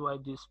that is why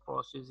this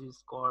process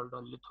is called a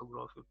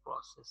lithography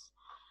process.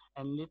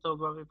 And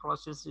lithography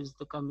process is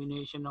the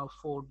combination of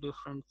four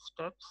different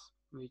steps,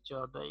 which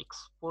are the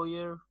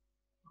exposure,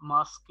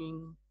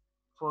 masking,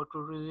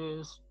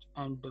 photoresist,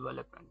 and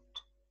development.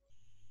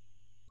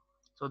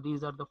 So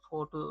these are the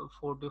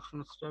four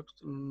different steps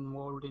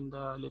involved in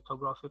the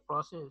lithography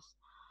process.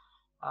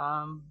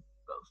 Um,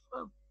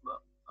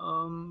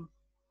 um,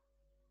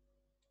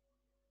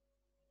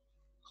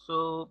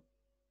 so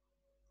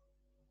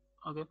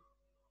okay.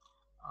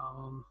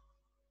 Um,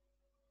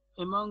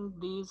 Among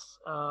these,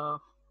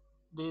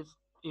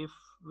 if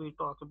we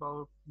talk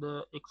about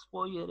the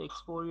exposure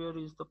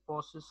is the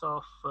process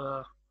of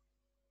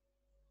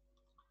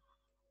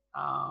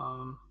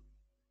um,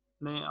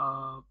 may,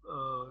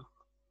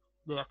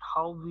 that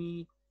how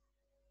we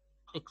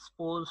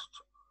exposed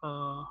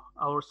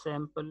our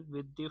sample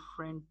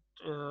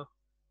uh, uh,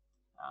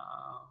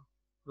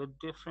 with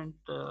different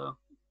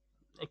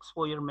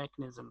exposure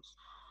mechanisms.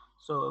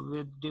 So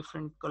with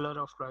different color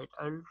of light,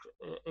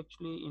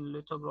 actually in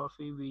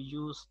lithography we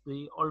use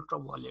the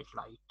ultraviolet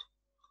light.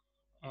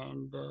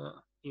 And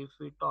if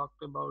we talk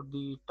about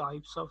the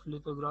types of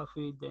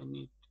lithography, then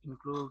it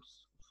includes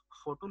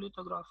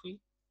photolithography,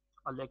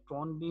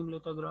 electron beam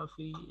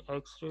lithography,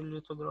 X-ray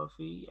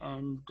lithography,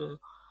 and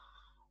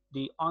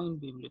the ion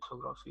beam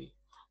lithography.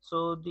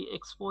 So the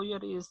exposure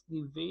is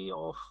the way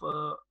of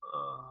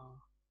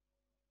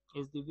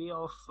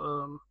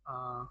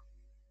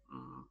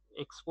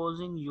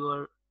exposing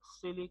your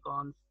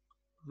silicon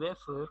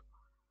wafer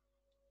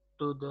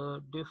to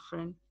the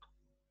different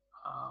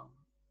uh,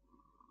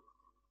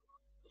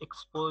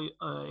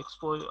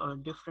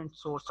 different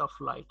source of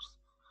lights.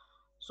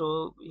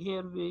 So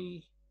here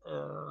we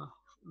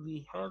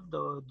have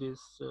this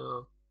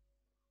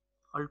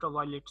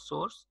ultraviolet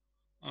source,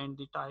 and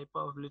the type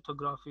of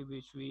lithography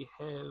which we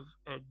have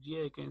at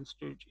GIK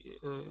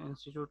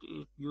Institute,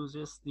 it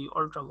uses the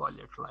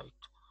ultraviolet light.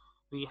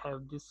 We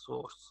have this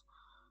source.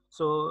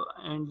 So,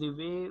 and the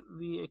way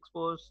we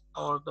expose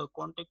are the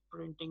contact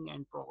printing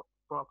and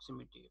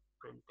proximity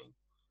printing.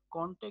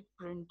 Contact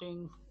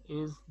printing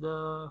is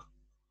the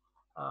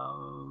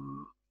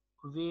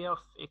way of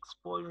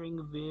exposing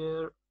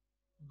where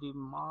the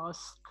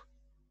mask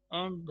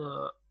and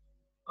the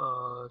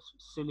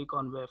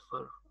silicon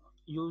wafer.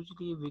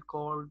 Usually we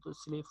call the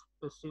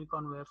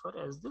silicon wafer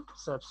as the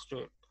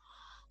substrate.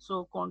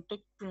 So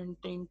contact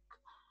printing,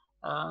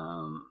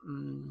 um,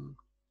 mm,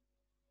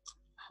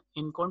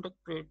 in contact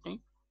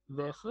printing,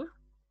 wafer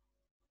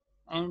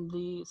and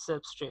the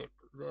substrate,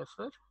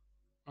 wafer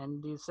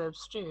and the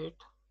substrate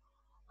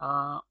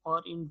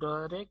are in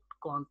direct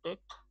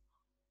contact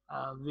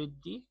with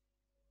the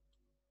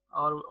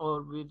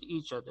or with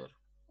each other.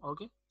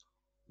 Okay,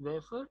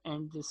 wafer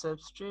and the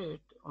substrate.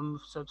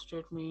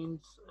 Substrate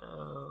means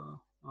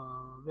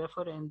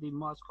wafer and the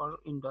mask are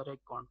in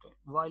direct contact,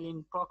 while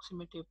in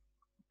proximity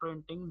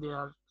printing they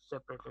are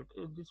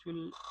separated. This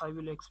will I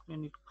will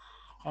explain it.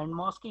 And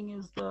masking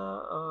is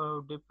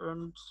the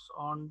depends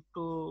on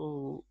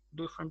two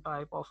different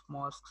type of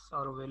masks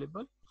are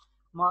available.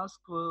 Mask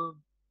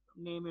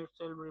name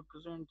itself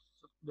represents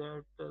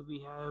that we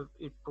have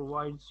it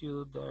provides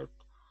you that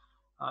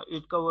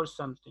it covers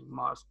something.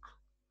 Mask.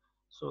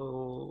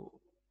 So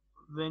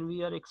when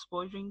we are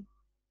exposing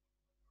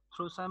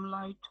through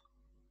sunlight,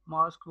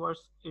 mask what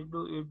it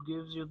do, it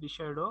gives you the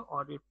shadow,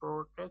 or it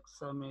protects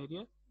some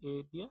area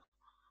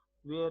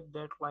where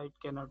that light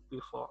cannot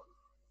be fall.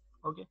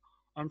 Okay.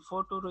 And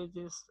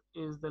photoresist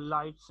is the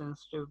light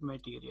sensitive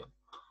material.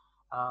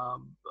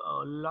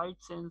 Light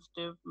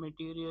sensitive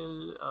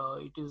material,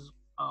 it is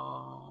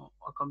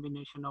a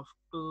combination of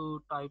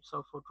two types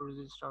of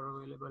photoresist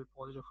are available: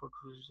 positive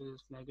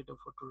photoresist, negative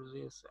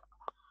photoresist,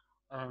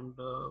 and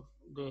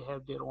they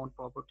have their own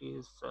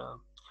properties.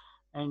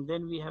 And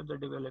then we have the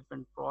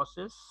development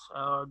process.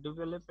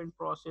 Development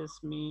process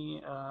may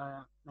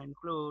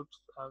includes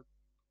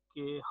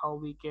okay, how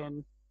we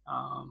can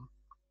um,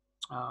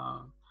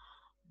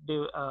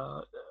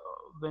 uh,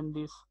 when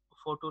these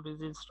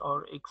photoresist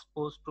are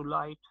exposed to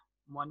light,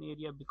 one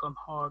area become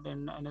hard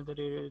and another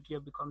area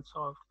becomes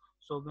soft.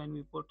 So when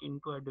we put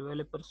into a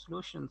developer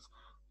solutions,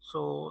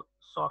 so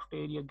soft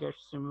area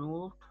gets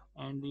removed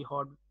and the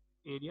hard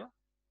area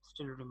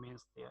still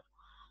remains there.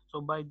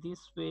 So by this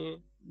way,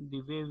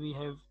 the way we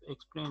have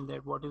explained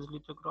that what is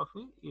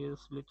lithography is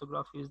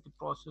the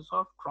process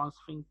of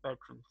transferring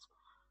patterns.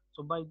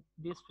 So by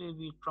this way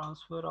we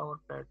transfer our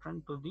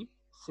pattern to the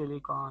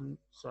silicon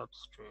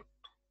substrate.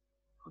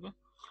 Okay.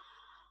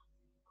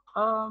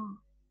 Um,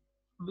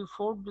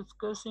 Before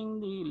discussing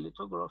the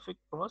lithographic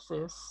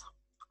process,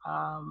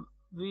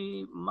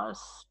 we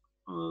must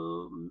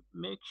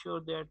make sure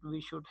that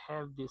we should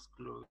have this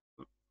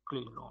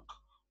clean room.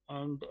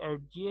 And at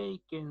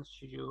GIK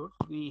Institute,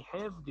 we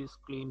have this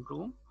clean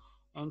room.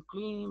 And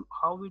clean,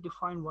 how we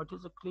define what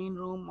is a clean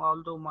room?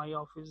 Although my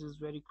office is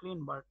very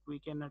clean, but we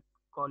cannot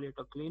call it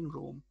a clean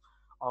room.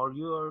 Or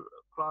your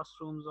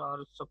classrooms are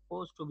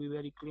supposed to be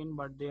very clean,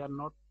 but they are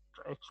not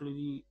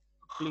actually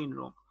clean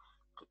room.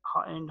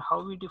 And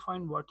how we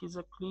define what is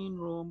a clean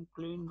room?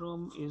 Clean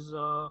room is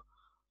a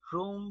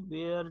room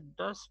where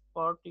dust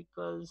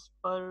particles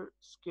per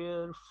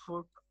square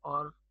foot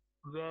are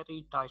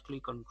very tightly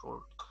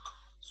controlled.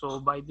 So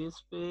by this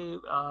way,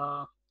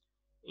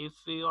 if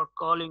we are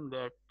calling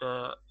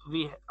that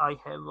we I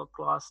have a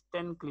class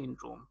 10 clean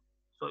room,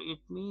 so it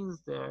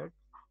means that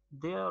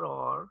there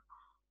are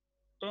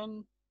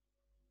 10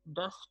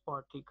 dust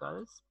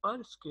particles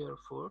per square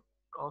foot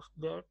of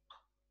that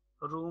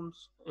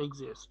rooms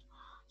exist.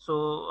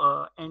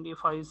 So and if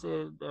I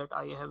say that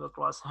I have a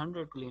class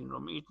 100 clean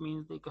room, it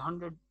means like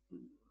 100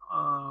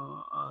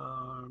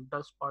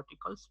 dust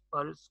particles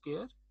per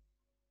square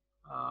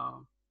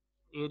uh,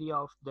 area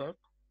of that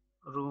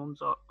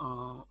rooms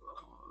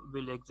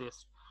will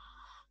exist.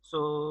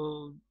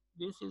 So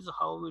this is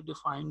how we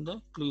define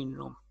the clean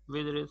room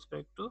with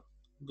respect to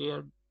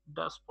their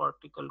dust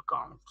particle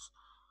counts.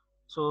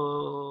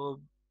 So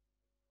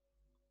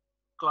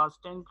class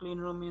 10 clean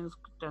room means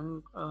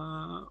 10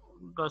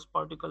 dust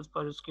particles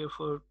per square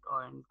foot,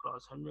 and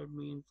class 100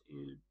 means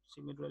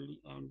similarly.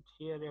 And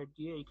here at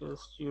GIK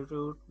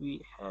Institute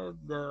we have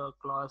the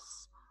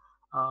class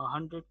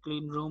 100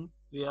 clean room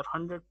where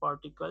 100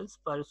 particles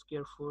per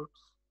square foot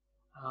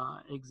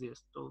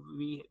exist. So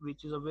we,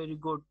 which is a very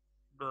good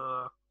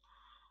uh,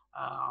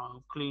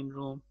 clean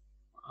room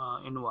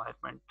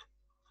environment.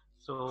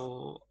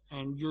 So,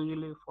 and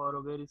usually for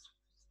a very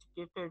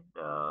sophisticated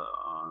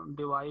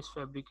device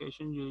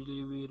fabrication,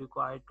 usually we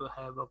require to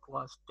have a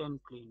class 10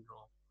 clean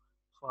room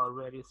for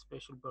very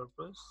special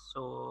purpose.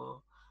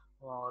 So,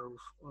 or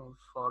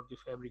for the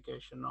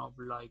fabrication of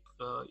like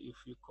if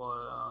you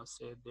call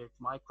say that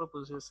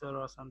microprocessor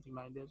or something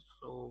like that.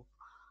 So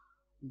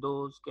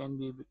those can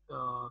be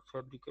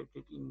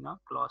fabricated in a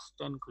class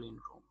 10 clean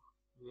room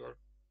where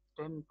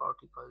 10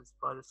 particles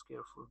per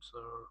square foot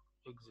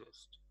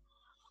exist.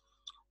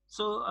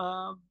 So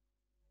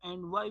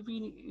and why we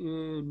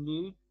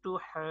need to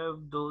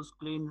have those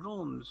clean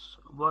rooms,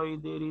 why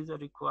there is a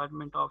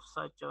requirement of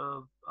such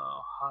a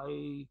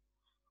high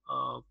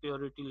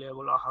purity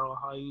level or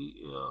high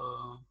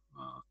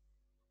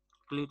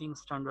cleaning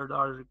standard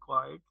are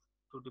required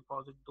to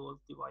deposit those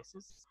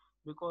devices,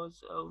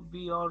 because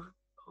we are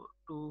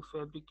to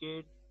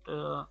fabricate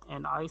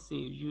an IC,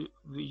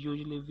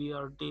 usually we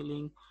are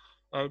dealing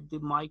at the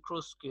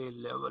micro scale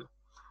level.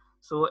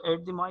 So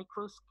at the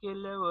micro scale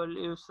level,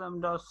 if some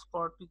dust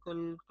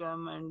particle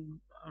come and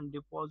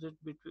deposit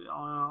between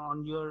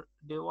on your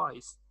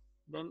device,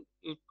 then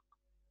it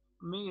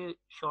may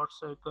short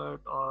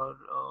circuit or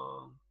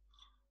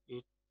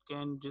it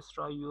can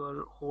destroy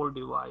your whole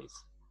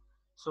device.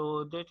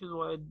 So that is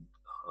why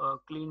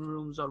clean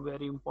rooms are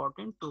very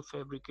important to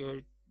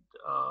fabricate,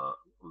 uh,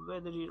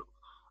 whether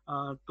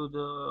to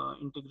the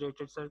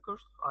integrated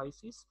circuits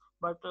ICs,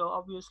 but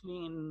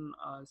obviously in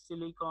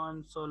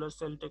silicon solar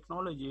cell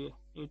technology,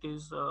 it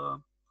is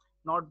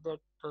not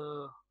that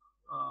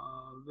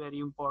very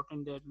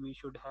important that we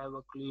should have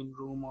a clean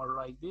room or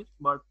like this.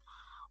 But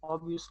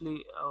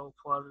obviously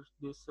for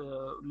this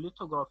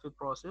lithography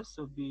process,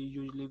 so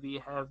we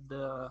have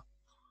the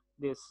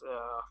this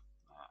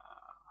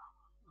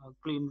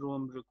clean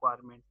room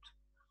requirement.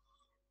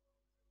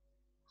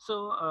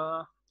 So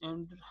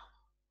and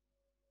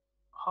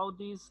how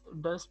these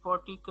dust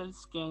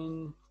particles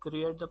can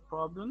create the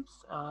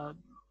problems,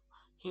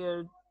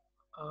 here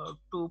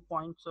 2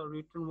 points are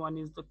written. One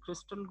is the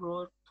crystal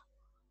growth.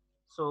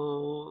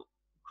 So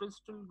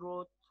crystal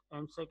growth,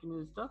 and second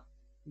is the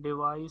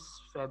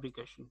device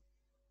fabrication.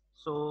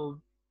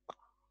 So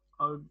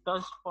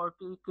dust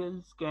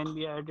particles can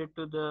be added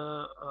to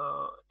the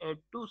at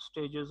two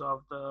stages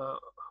of the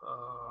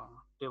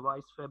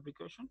device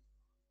fabrication.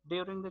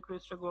 During the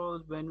crystal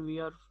growth, when we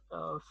are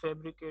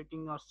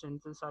fabricating or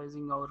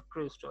synthesizing our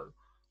crystal,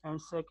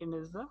 and second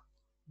is the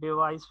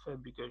device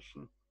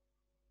fabrication.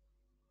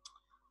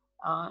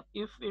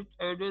 If it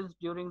adds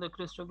during the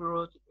crystal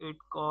growth, it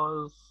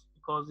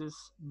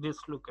causes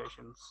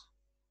dislocations.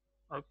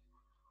 Like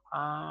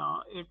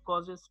it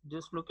causes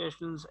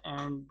dislocations,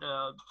 and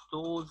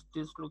those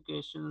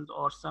dislocations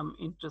or some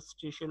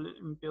interstitial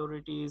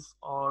impurities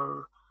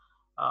or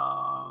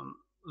um,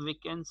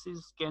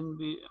 vacancies can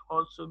be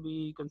also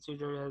be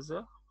considered as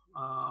a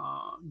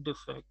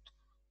defect.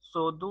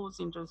 So those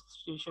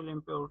interstitial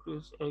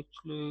impurities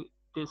actually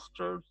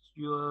disturbs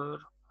your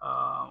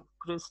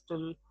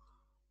crystal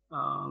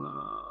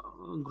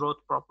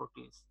growth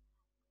properties,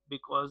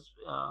 because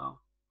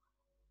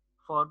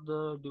for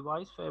the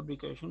device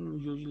fabrication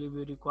usually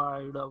we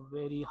required a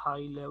very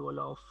high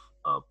level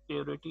of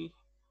purity.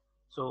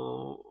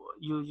 So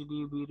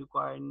usually we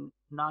require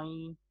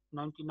 99.9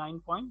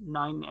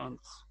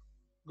 nths.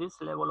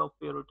 This level of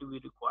purity we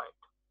required.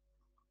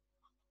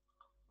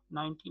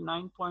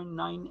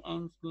 99.9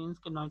 nths means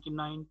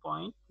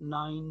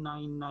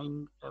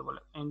 99.999 level,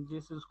 and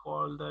this is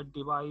called the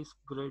device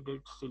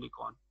graded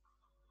silicon.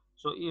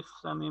 So if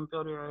some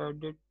impurity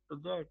added to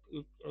that,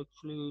 it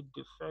actually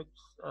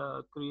defects,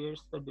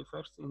 creates the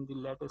defects in the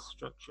lattice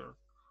structure.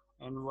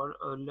 And what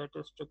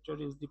lattice structure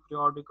is the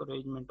periodic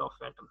arrangement of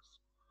atoms.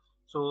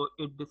 So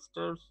it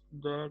disturbs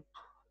that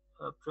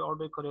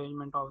periodic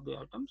arrangement of the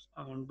atoms,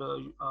 and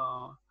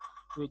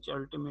which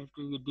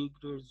ultimately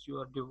degrades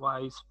your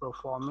device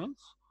performance.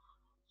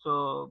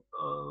 So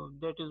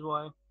that is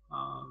why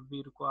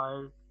we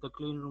require the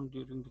clean room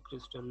during the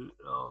crystal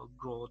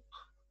growth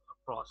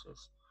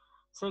process.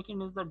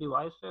 Second is the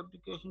device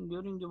fabrication.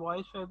 During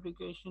device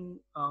fabrication,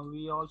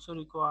 we also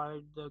require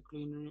the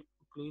clean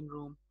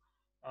room,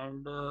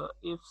 and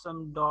if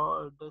some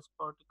dust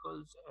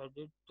particles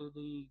added to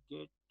the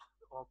gate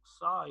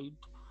oxide,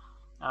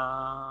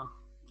 uh,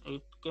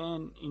 it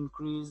can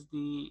increase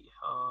the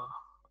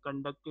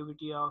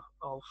conductivity of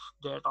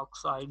that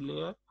oxide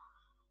layer.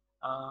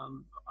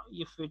 um,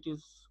 if it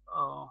is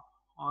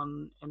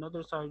on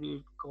another side,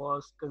 it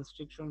causes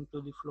constriction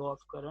to the flow of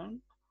current,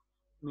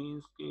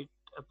 means it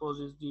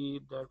opposes the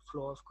that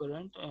flow of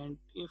current. And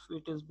if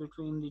it is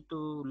between the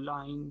two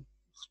line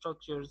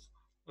structures,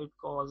 it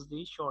causes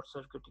the short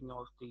circuiting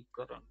of the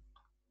current.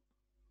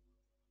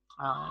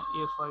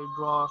 If I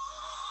draw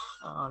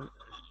uh,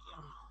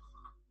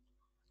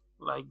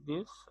 like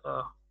this,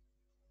 uh,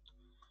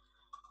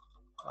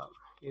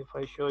 if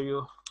I show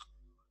you,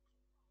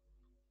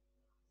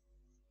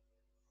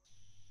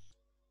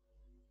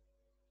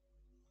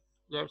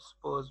 let's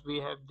suppose we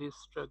have this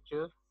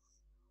structure.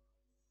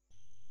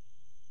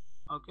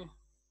 Okay,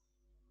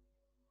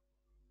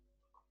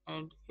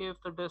 and if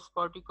the dust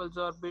particles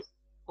are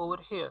over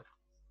here,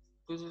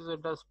 this is a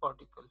dust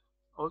particle.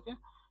 Okay,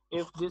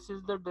 if this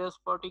is the dust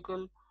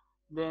particle,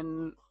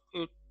 then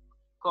it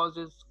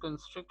causes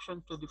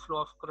constriction to the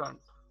flow of current.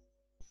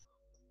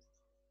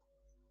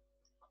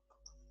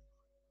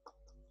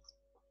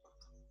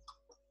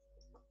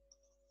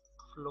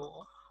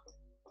 Flow of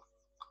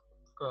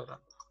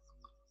current.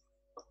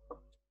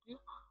 Yeah.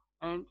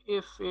 And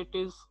if it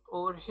is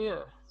over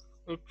here,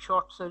 it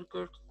short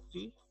circuits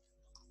the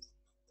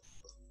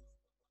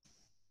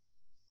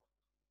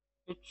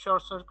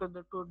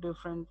the two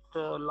different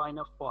line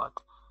of path.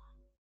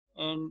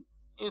 And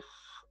if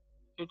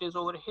it is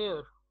over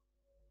here,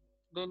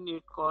 then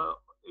it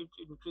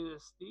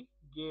increases the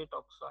gate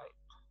oxide.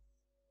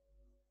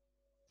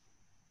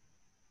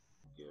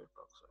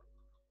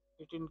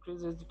 It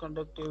increases the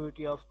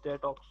conductivity of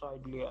that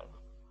oxide layer.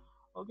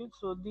 Okay,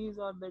 so these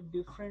are the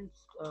different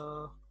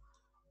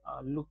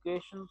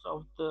locations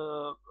of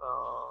the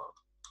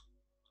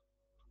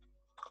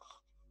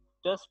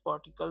dust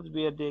particles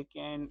where they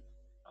can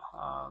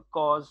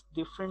cause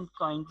different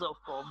kinds of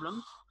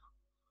problems.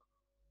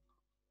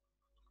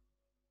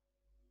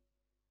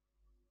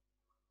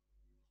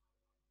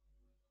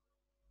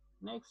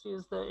 Next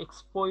is the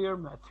exposure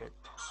method.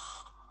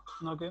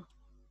 Okay,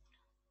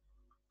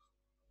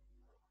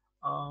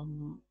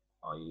 um,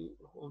 I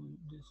hope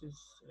this is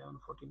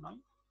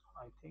 11:49.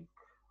 I think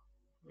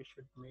we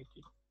should make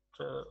it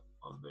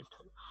a bit.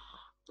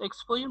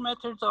 Exposure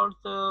methods are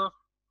the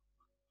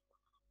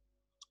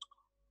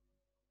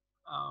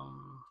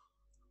um,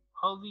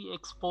 how we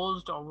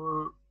exposed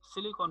our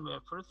silicon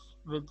wafers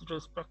with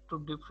respect to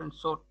different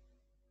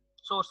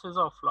sources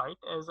of light.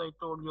 As I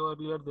told you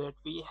earlier, that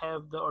we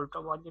have the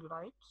ultraviolet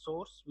light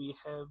source, we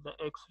have the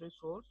X-ray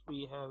source,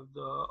 we have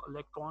the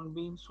electron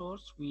beam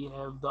source, we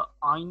have the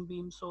ion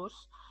beam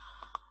source,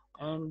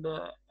 and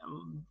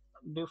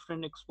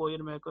different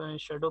exposure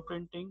mechanisms: shadow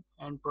printing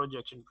and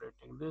projection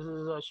printing. This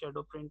is a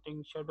shadow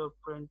printing. Shadow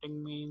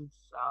printing means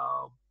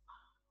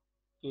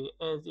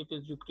as it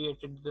is, you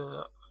created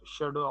the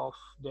shadow of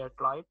that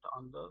light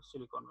on the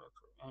silicon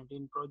wafer. And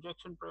in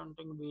projection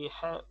printing, we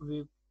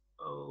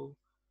uh,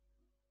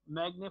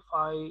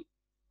 magnify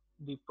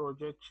the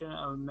projection,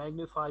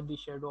 magnify the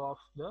shadow of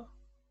the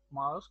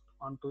mask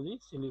onto the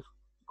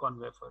silicon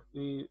wafer.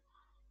 We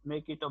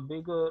make it a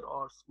bigger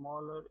or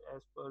smaller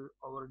as per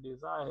our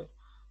desire.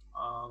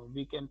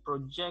 We can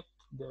project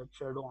that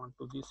shadow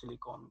onto the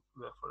silicon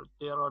wafer.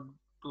 There are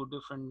two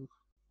different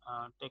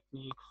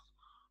techniques.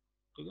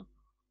 Okay?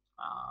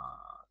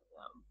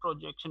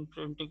 Projection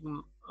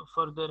printing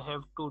further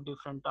have two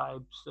different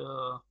types: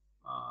 uh,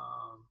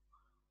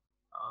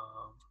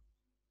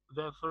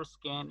 wafer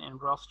scan and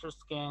raster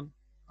scan.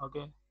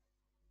 Okay,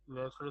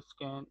 wafer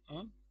scan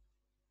and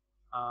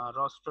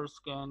raster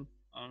scan.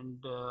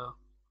 And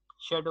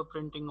shadow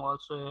printing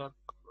also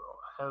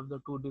have the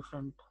two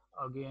different,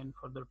 again,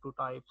 for the two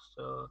types,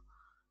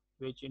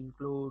 which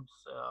includes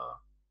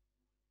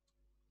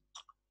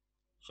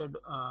shadow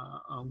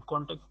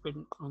contact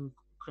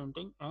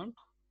printing and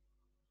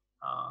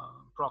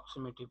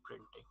proximity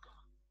printing.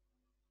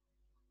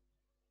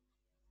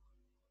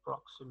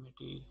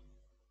 Proximity,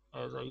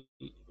 as I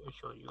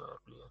showed you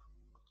earlier.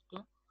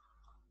 Okay,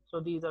 so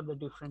these are the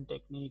different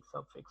techniques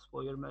of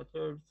exposure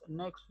methods.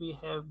 Next, we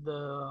have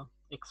the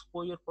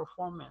exposure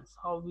performance.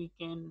 How we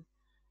can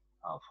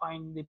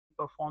find the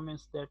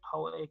performance, that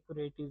how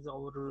accurate is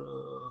our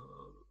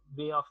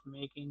way of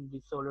making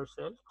the solar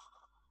cell.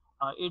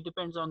 It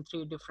depends on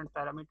three different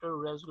parameters: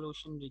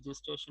 resolution,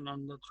 registration,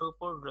 and the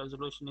throughput.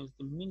 Resolution is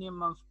the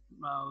minimum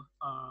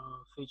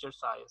feature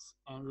size,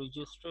 and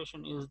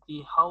registration is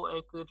the how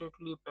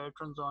accurately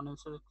patterns on a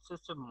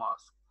successive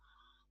mask.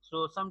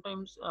 So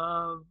sometimes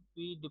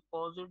we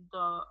deposit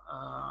the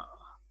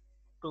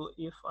to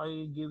if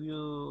I give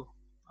you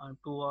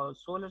to a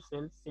solar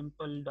cell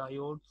simple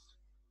diodes,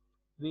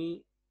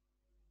 we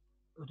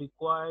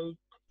required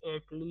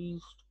at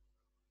least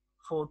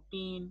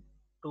 14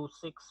 to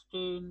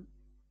 16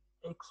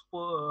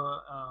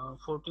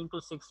 14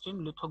 to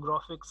 16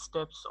 lithographic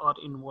steps are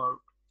involved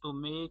to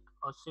make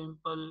a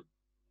simple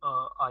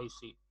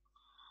IC.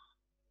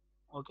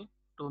 Okay,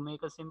 to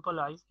make a simple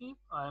IC,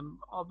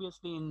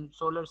 obviously in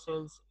solar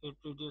cells it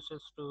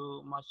reduces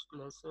to much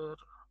lesser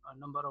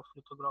number of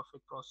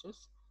lithographic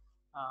process,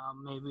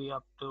 maybe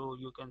up to,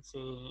 you can say,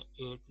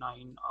 8,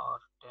 9 or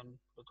 10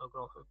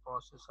 lithographic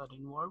process are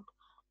involved.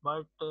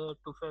 But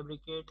to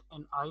fabricate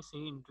an IC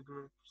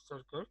integrated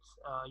circuits,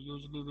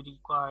 usually we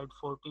required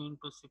 14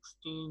 to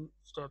 16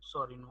 steps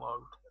are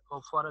involved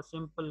for a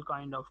simple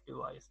kind of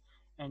device.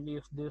 And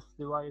if this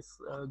device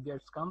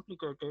gets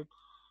complicated,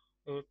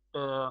 it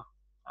the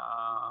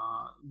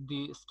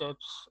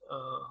steps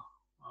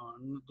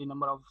the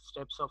number of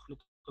steps of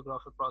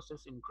lithography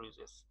process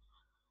increases.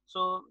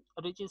 So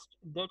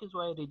that is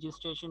why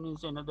registration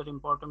is another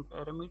important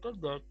parameter,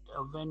 that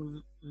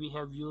when we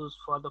have used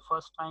for the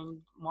first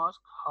time mask,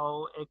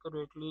 how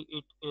accurately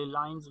it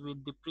aligns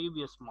with the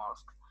previous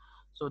mask.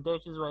 So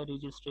that is why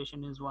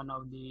registration is one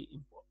of the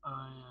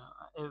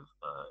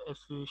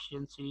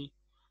efficiency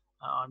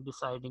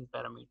deciding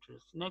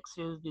parameters. Next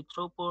is the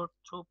throughput.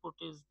 Throughput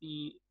is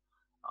the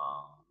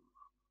uh,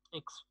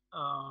 ex,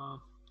 uh,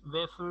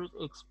 wafers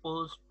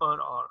exposed per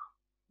hour.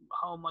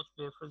 How much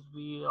wafers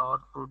we are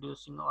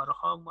producing, or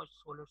how much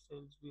solar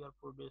cells we are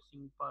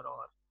producing per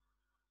hour.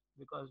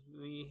 Because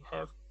we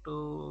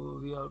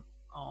are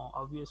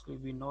obviously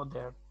we know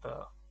that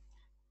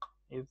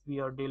if we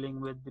are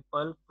dealing with the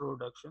bulk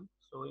production,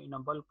 so in a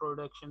bulk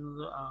production,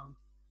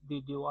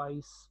 the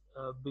device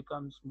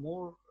becomes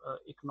more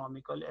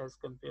economical as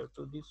compared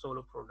to the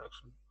solo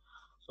production.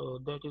 So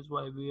that is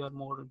why we are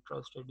more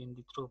interested in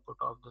the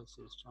throughput of the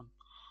system.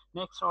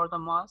 Next are the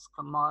masks.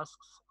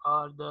 Masks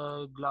are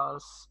the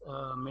glass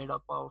made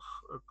up of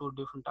two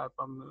different type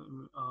of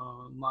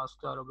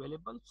masks are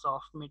available: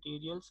 soft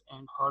materials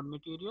and hard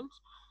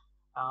materials.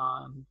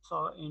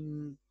 So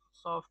in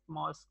soft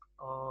mask,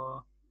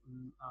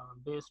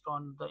 based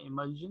on the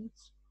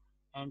emulsions,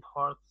 and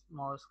hard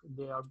mask,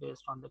 they are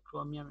based on the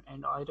chromium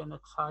and iron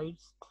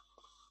oxides.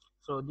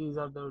 So these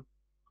are the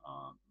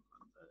uh,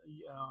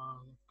 uh,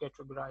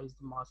 categorized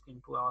mask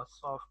into a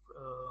soft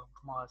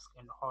mask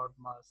and hard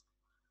mask.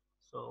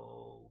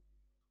 So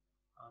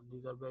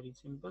these are very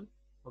simple.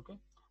 Okay.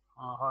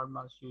 Hard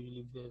mask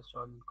usually based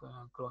on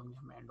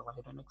chromium and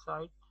iron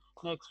oxide.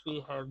 Next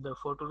we have the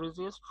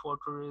photoresist.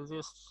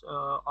 Photoresists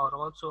are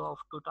also of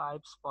two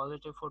types: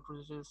 positive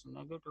photoresist,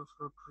 negative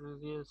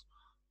photoresist.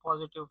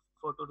 Positive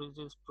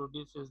photoresist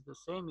produces the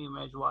same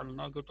image, while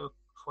negative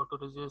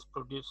photoresist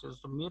produces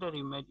the mirror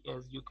image,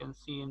 as you can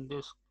see in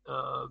this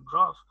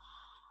graph.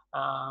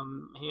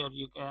 Here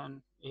we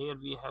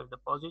have the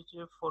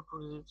positive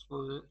photoresist,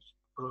 which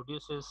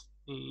produces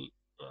the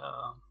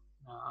uh,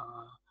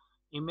 uh,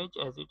 image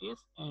as it is,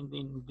 and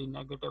in the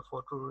negative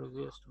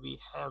photoresist we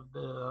have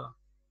the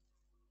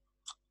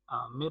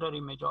mirror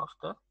image of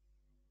the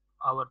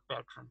our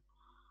pattern.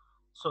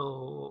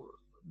 So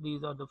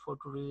these are the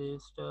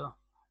photoresist.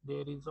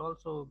 There is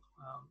also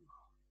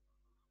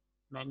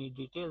many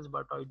details,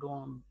 but I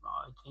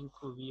think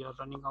we are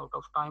running out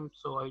of time,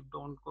 so I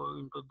don't go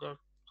into that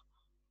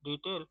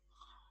detail.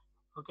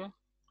 Okay.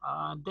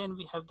 Then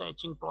we have the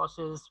etching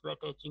process. Wet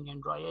etching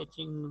and dry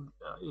etching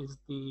is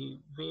the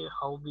way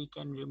how we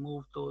can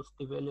remove those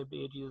developed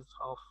areas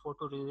of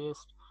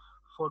photoresist.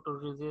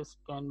 Photoresist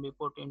can be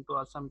put into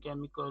some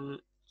chemical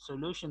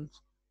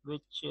solutions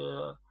which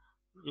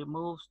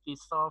removes the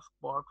soft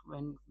part,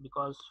 when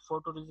because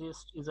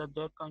photoresist is a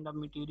that kind of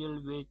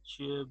material which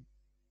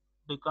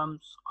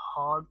becomes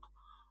hard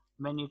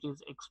when it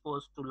is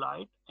exposed to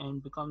light,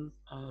 and becomes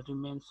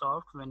remains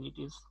soft when it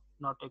is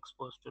not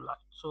exposed to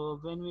light. So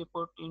when we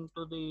put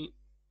into the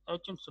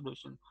etchant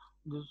solution,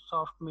 the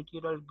soft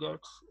material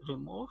gets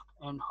removed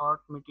and hard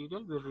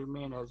material will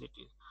remain as it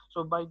is.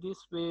 So by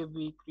this way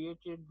we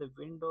created the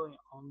window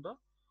on the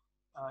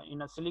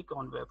in a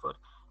silicon wafer,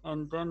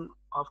 and then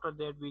after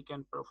that we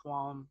can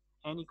perform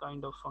any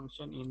kind of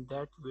function in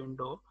that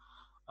window,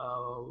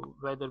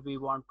 whether we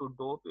want to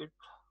dope it,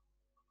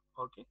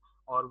 okay,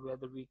 or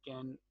whether we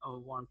can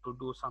want to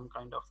do some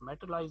kind of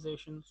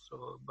metallization.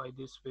 So by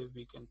this way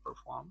we can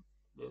perform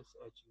this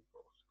etching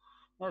process.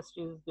 Next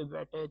is the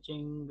wet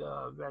etching.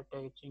 Wet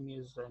etching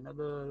is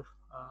another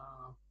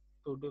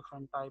two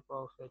different type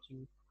of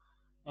etching: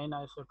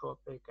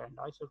 anisotropic and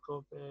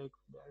isotropic.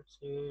 That's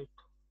it.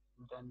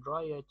 Then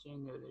dry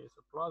etching, there is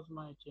a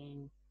plasma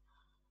etching,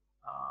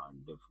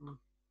 different.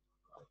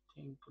 I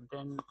think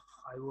then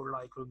I would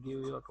like to give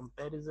you a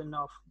comparison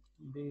of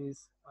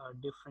these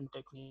different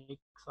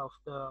techniques of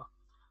the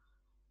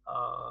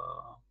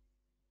uh,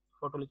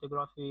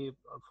 photolithography,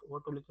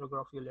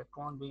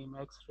 electron beam,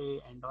 X-ray,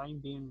 and ion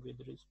beam with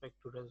respect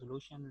to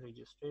resolution,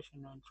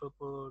 registration, and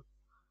throughput.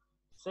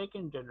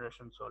 Second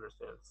generation solar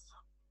cells.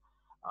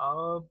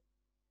 Uh,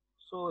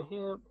 so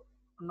here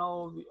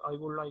now I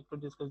would like to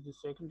discuss the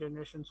second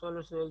generation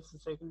solar cells. The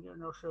second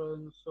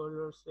generation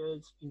solar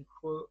cells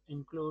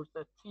includes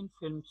the thin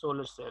film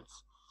solar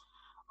cells.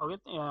 Okay,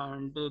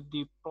 and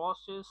the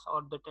process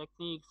or the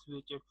techniques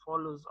which it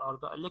follows are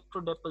the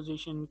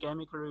electrodeposition,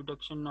 chemical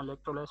reduction,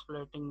 electrolysis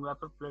plating,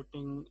 vapor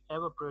plating,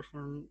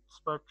 evaporation,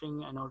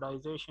 sputtering,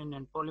 anodization,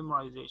 and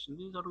polymerization.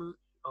 These are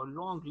a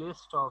long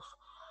list of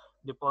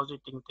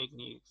depositing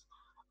techniques.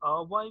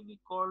 Why we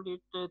called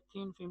it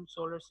thin film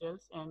solar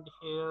cells, and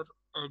here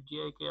at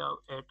GIK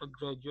at a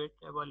graduate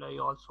level, I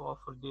also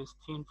offer this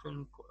thin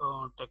film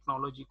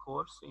technology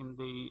course in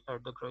the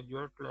at the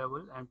graduate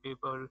level, and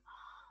people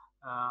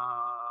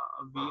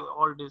we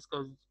all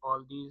discuss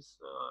all these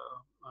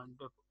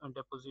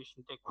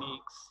deposition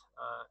techniques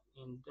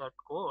in that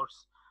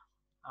course.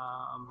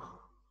 Um,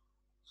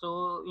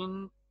 so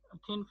in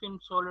thin film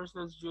solar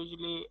cells,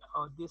 usually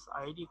this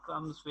idea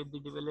comes with the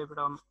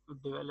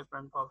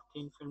development of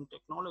thin film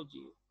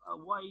technology.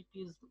 Why it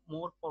is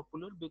more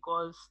popular?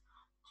 Because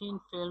thin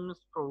films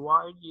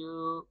provide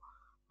you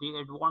the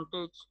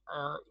advantage.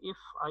 If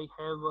I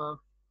have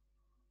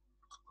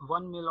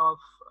 1 mil of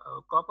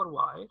copper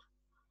wire,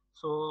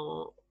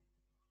 so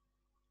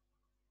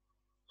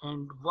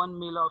and 1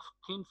 mil of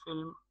thin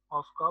film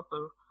of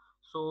copper,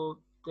 so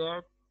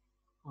that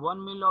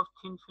 1 mil of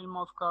thin film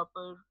of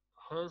copper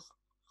has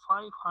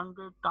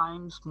 500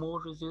 times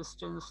more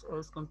resistance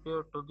as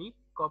compared to the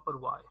copper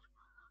wire.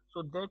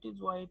 So that is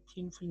why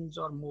thin films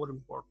are more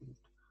important,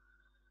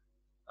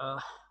 uh,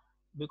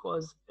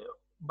 because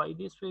by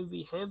this way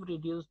we have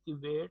reduced the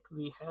weight,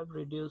 we have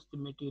reduced the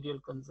material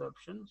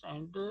consumptions,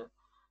 and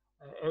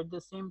at the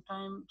same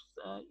time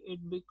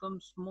it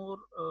becomes more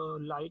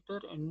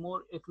lighter and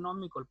more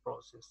economical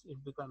process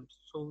it becomes.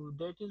 So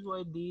that is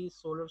why these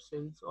solar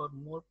cells are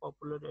more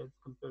popular as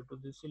compared to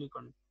the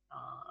silicon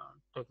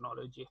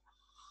technology.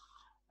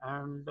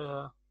 And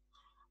I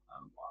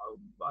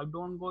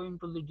don't go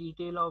into the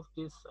detail of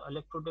this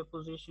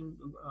electrodeposition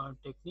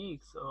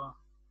techniques,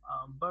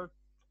 but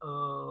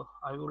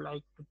I would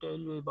like to tell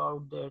you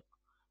about that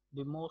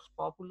the most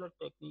popular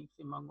techniques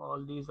among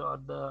all these are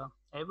the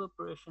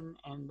evaporation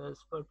and the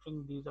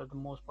sputtering. These are the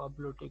most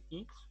popular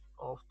techniques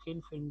of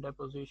thin film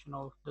deposition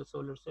of the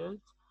solar cells.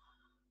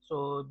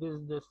 So this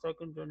is the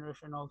second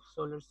generation of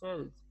solar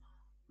cells.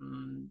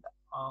 Mm,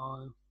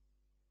 uh,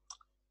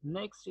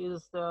 Next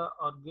is the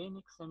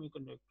organic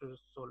semiconductor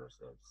solar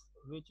cells,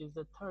 which is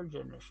the third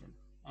generation.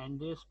 And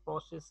this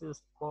process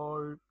is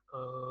called,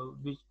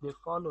 which they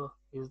follow,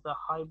 is the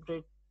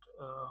hybrid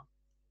uh,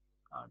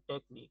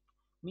 technique.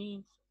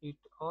 Means it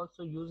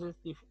also uses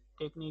the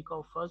technique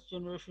of first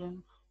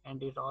generation,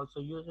 and it also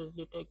uses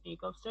the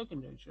technique of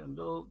second generation.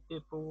 Though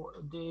these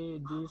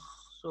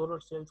solar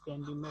cells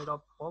can be made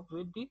up of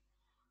with the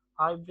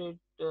hybrid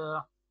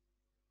with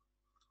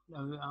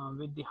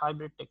the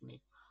hybrid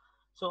technique.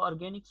 So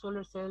organic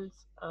solar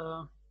cells.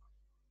 Uh,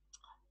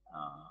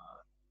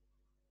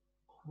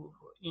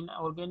 in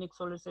organic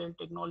solar cell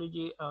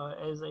technology,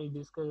 as I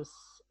discussed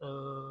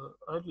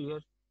earlier,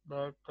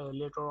 that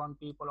later on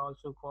people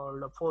also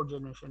called a fourth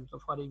generation. So,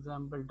 for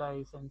example,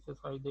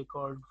 di-sensified they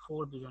called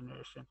fourth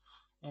generation,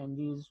 and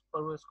these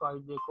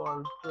perovskite they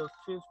called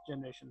fifth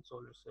generation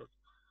solar cell.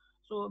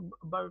 So,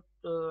 but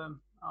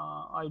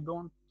I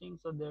don't think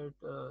so that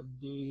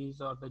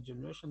these are the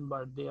generation,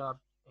 but they are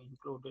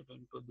included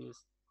into this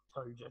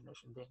third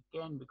generation. They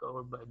can be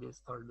covered by this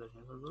third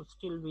generation. So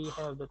still, we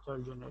have the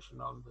third generation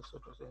of the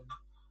solar cell.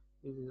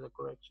 This is a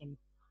correction,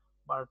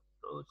 but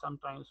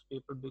sometimes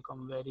people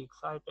become very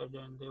excited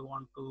and they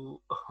want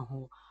to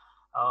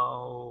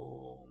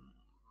uh,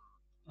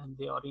 and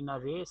they are in a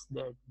race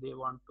that they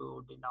want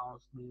to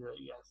denounce this.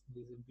 Yes,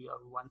 this is, we are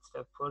one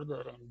step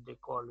further, and they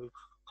call it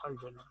third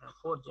generation,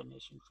 fourth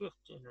generation, fifth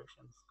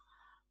generations.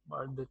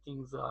 But the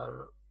things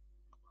are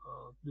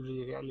the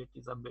reality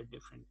is a bit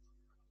different,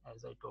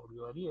 as I told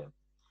you earlier.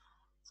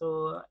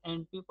 So,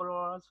 and people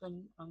are also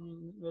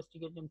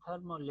investigating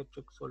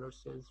thermoelectric solar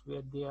cells,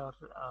 where they are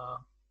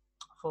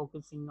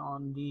focusing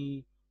on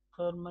the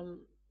thermal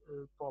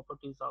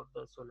properties of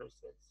the solar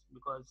cells,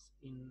 because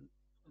in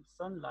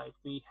sunlight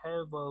we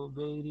have a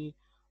very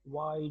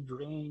wide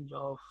range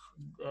of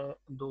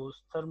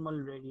those thermal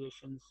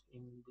radiations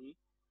in the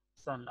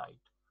sunlight.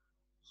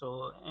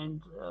 So,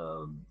 and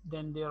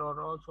then there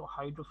are also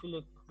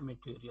hydrophilic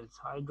materials.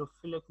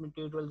 Hydrophilic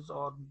materials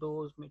are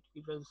those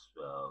materials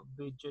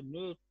which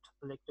generate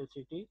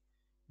electricity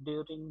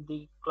during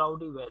the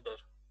cloudy weather.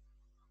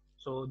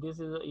 So this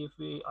is, if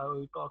we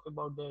talk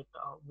about that,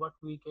 what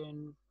we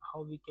can,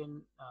 how we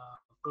can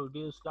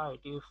produce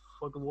light if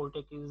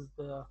photovoltaic is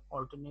the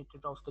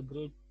alternative of the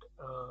grid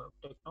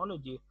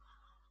technology.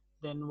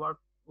 Then what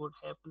would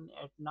happen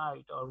at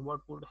night, or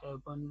what would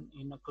happen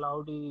in a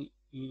cloudy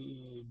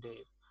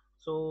day?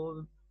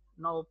 So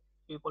now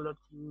people are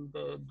thinking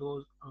that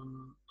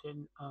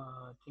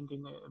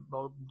thinking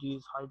about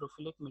these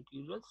hydrophilic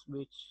materials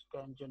which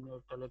can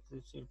generate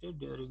electricity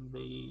during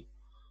the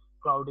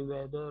cloudy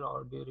weather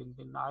or during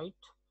the night.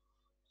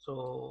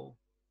 So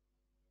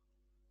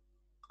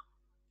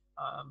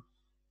um,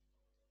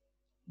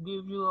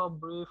 give you a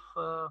brief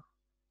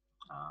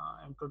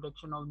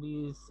introduction of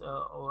these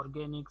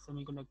organic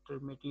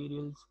semiconductor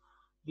materials.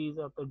 These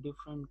are the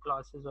different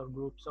classes or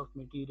groups of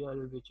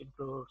material which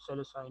include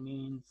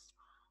siliconines,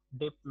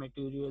 dip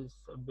materials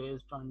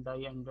based on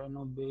di and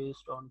dino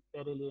based on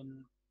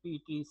perylene,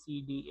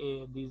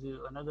 PTCDA. This is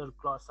another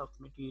class of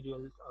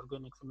materials,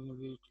 organic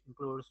semiconductor, which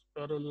includes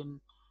perylene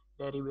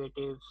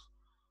derivatives.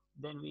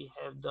 Then we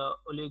have the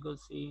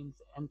oligocenes,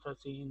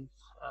 anthracenes,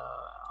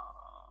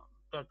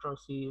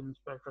 tetracenes,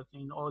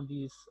 petrocene. All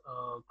these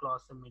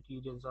class of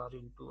materials are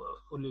into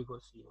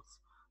oligocenes.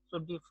 So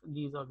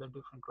these are the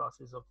different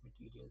classes of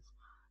materials.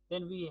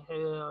 Then we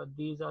have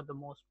these are the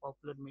most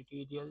popular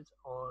materials,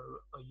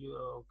 or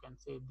you can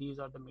say these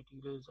are the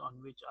materials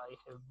on which I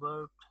have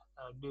worked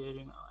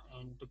during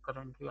and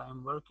currently I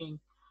am working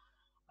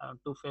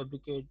to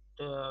fabricate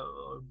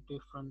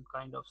different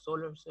kind of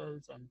solar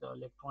cells and the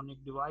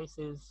electronic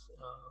devices.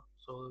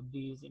 So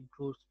these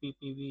includes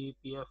PPV,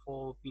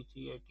 PFO,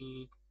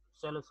 P380,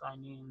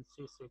 psilocybin,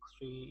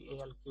 C63,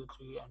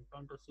 ALQ3, and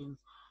pentosines.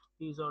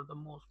 These are the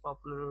most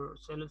popular.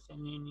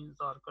 Psilocybins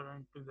are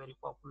currently very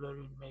popular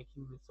in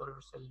making the solar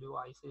cell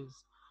devices.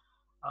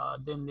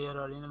 Then there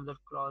are another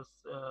class.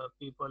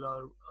 People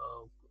are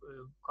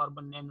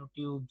carbon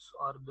nanotubes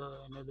are the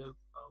another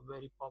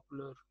very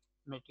popular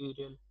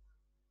material.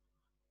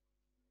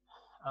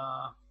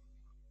 Uh,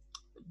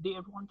 the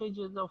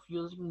advantages of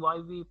using why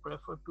we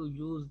prefer to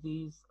use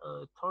these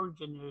third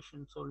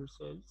generation solar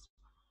cells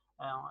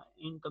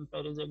in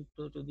comparison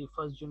to the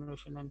first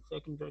generation and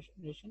second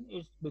generation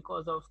is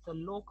because of the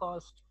low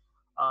cost,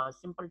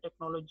 simple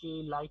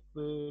technology,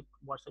 lightweight,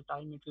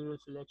 versatile material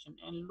selection,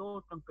 and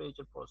low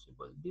temperature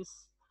possible.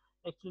 This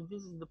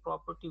is the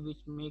property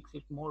which makes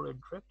it more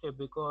attractive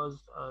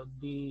because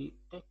the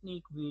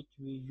technique which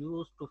we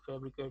use to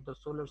fabricate the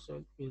solar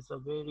cell is a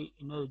very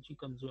energy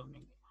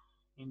consuming.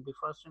 In the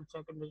first and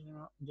second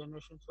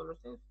generation solar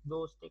cells,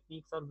 those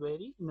techniques are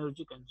very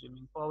energy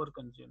consuming, power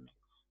consuming,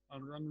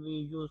 and when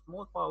we use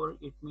more power,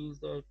 it means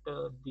that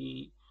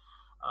the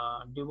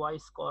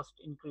device cost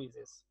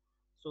increases.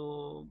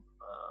 So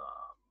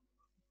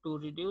to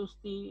reduce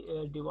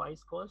the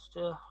device cost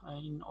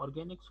in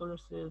organic solar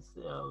cells,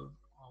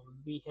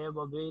 we have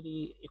a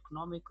very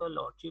economical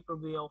or cheaper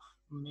way of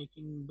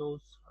making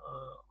those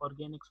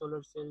organic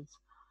solar cells,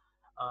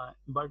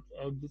 but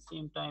at the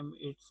same time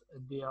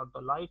they are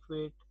the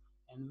lightweight,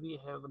 and we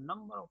have a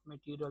number of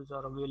materials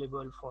are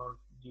available for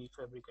the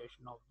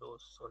fabrication of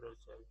those solar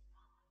cells.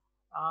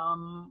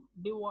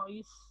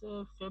 Device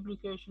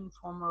fabrication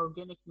from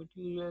organic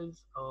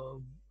materials.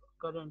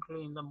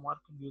 Currently in the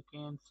market, you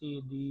can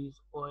see these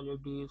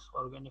OLEDs,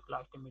 organic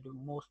light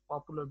emitting, most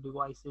popular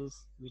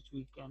devices which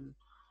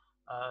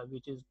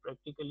is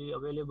practically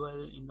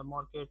available in the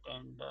market,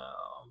 and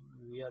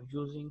we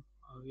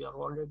are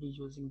already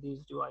using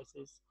these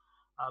devices.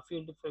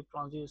 Field effect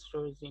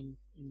transistors in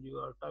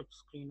your touch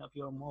screen of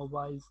your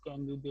mobiles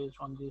can be based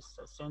on these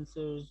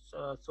sensors,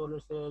 solar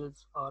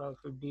cells,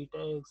 RFID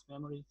tags,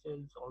 memory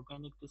cells,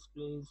 organic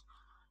displays.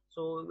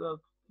 So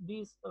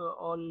these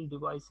all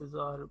devices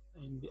are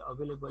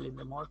available in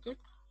the market.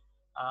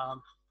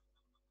 Um,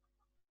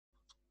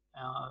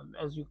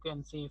 as you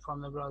can see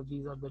from the graph,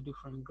 these are the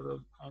different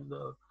group, and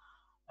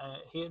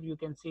here you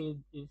can see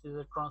this is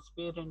a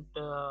transparent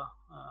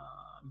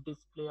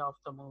display of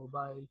the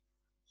mobile.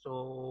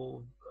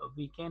 So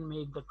we can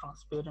make the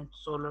transparent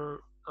solar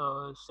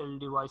cell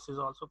devices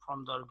also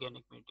from the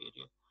organic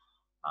material.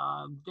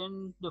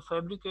 Then the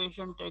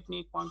fabrication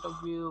technique point of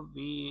view,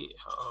 we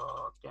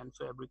can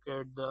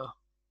fabricate the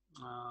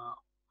uh,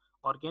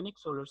 organic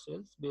solar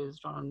cells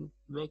based on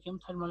vacuum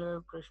thermal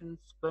evaporation,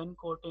 spin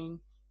coating,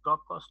 drop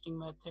casting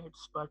methods,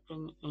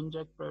 sputtering,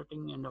 inject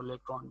plating, and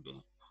electron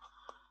beam.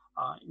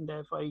 And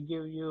if I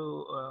give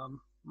you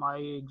my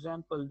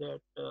example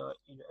that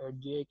at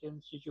JK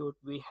Institute,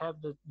 we have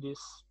this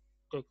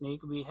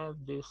technique, we have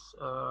this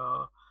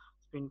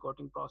spin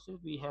coating process,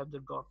 we have the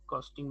drop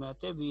casting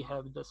method, we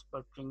have the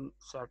sputtering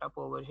setup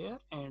over here,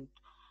 and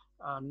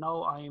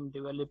now I am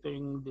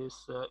developing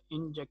this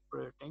inject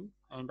plating,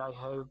 and I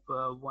have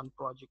one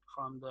project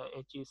from the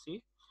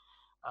HEC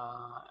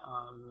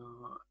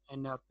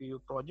NRPU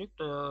project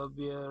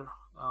where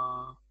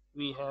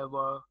we have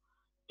a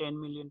 10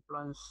 million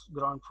plus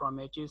grant from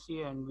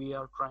HEC, and we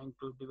are trying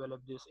to develop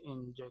this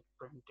inject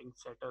printing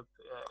setup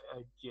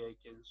at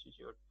GIK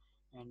Institute.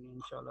 And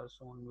inshallah,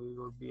 soon we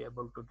will be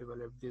able to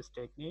develop this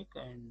technique,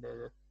 and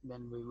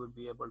then we will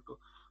be able to.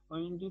 I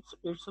mean,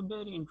 it's a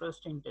very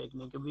interesting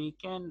technique. We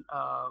can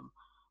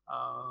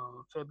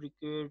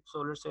fabricate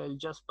solar cell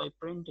just by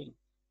printing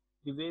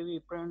the way we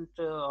print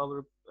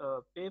our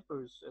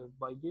papers.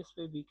 By this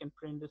way we can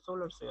print the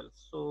solar cells,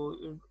 so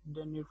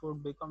then it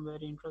would become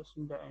very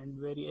interesting and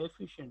very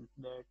efficient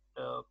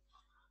that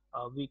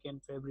we can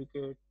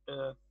fabricate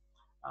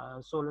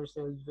solar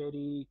cells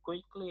very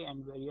quickly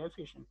and very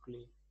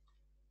efficiently.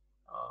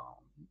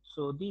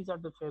 So these are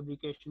the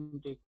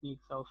fabrication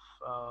techniques of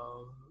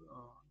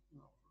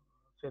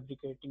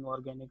fabricating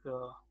organic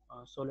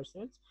solar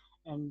cells,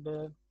 and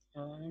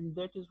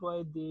that is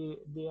why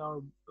they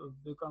are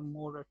become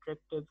more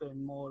attractive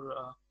and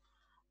more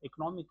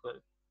economical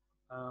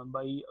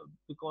by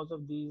because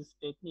of these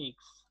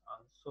techniques.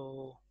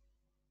 So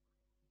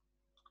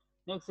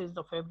next is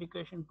the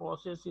fabrication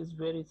process is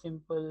very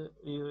simple.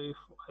 If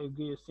I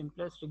give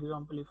simplest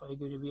example, if I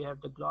give we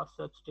have the glass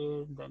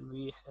substrate, then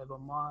we have a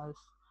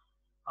mask,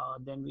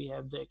 Then we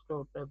have the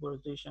electrode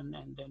preparation,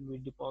 and then we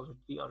deposit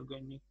the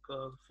organic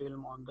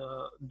film on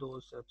the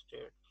those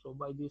substrates. So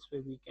by this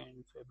way we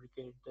can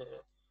fabricate the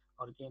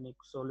organic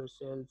solar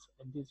cells.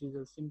 And this is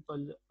a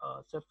simple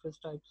surface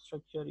type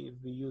structure. If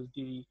we use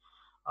the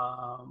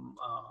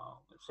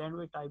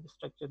sandwich type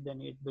structure,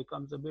 then it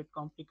becomes a bit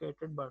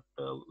complicated, but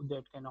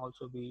that can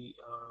also be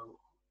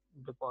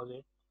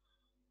deposit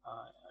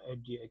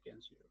at GI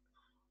Institute,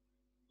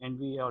 and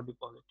we are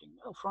depositing.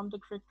 From the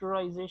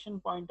characterization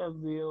point of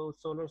view,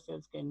 solar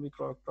cells can be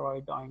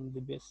characterized on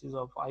the basis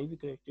of IV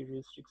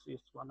characteristics.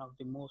 It's one of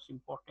the most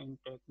important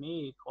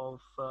technique of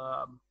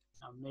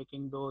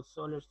making those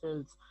solar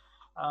cells.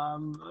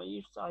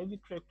 Its IV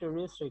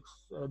characteristics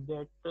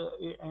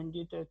and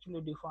it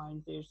actually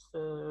defines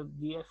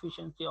the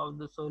efficiency of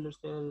the solar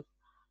cell.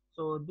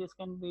 So this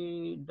can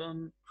be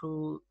done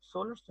through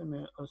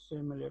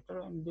simulator,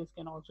 and this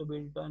can also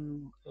be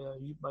done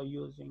by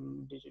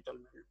using digital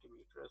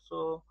multimeter.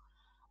 So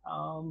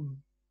um,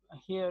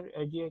 here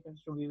at GICANS,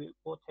 we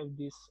both have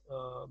these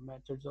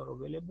methods are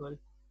available.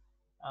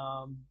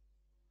 Um,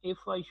 if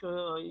I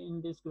show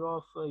in this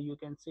graph, you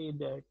can see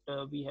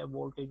that we have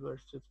voltage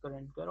versus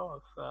current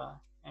graph,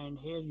 and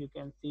here you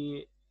can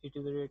see it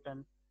is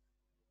written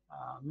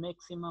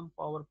maximum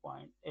power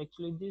point.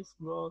 Actually, this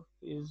graph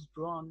is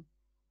drawn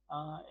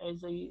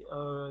as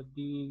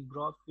the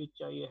graph which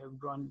I have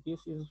drawn. This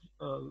is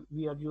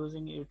we are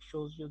using it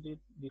shows you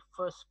the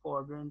first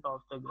quadrant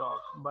of the graph.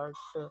 But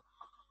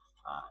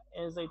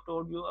as I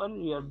told you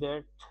earlier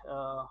that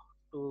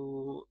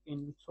to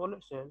in solar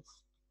cells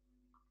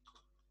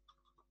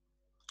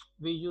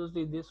we use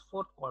this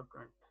fourth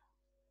quadrant.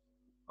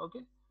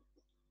 Okay,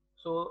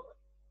 so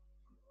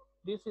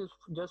this is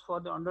just for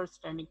the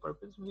understanding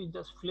purpose. We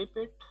just flip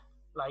it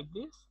like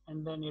this,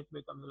 and then it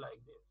becomes like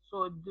this.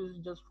 So this is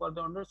just for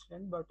the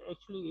understand, but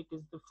actually it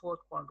is the fourth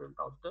quadrant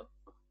of the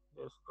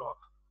this graph.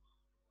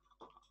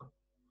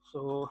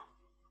 So,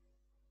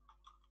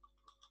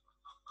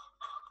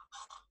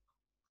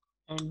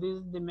 and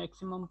this is the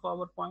maximum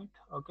power point.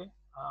 Okay,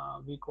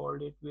 we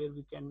called it where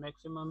we can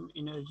maximum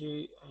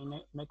energy in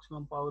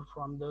maximum power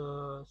from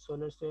the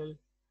solar cell.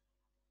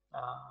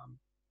 um,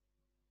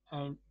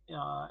 and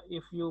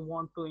if you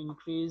want to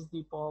increase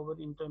the power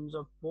in terms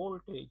of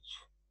voltage,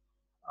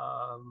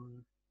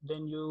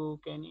 then you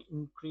can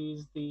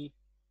increase the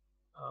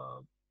uh,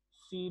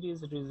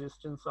 series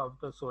resistance of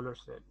the solar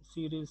cell,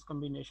 series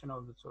combination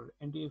of the solar.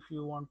 And if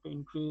you want to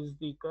increase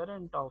the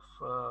current of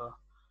uh,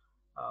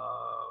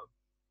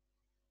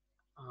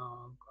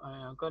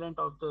 current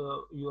of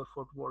the your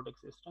photovoltaic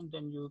system,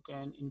 then you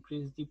can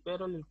increase the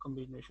parallel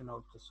combination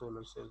of the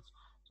solar cells.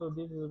 So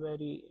this is a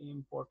very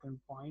important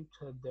point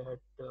that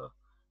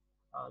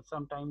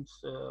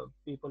sometimes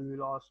people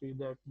will ask you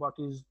that what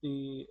is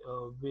the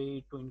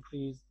way to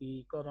increase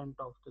the current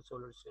of the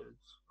solar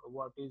cells,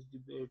 what is the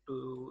way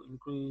to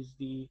increase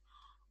the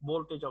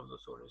voltage of the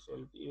solar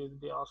cell. If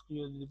they ask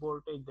you the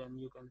voltage, then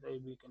you can say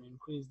we can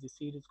increase the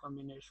series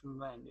combination.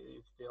 And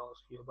if they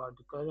ask you about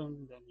the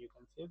current, then you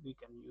can say we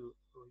can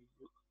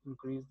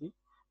increase the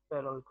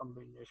parallel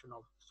combination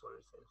of the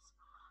solar cells.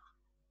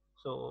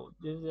 So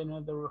this is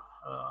another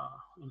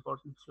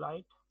important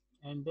slide.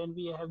 And then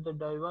we have the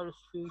diverse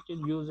future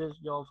usage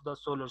of the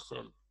solar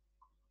cell.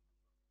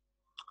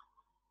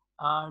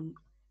 And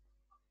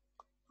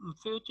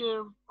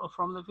future,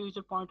 from the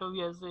future point of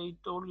view, as I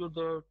told you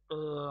that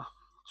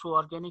through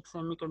organic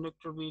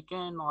semiconductor we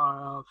can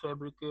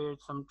fabricate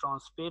some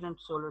transparent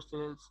solar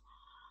cells,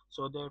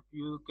 so that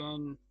you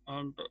can,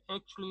 and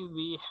actually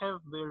we have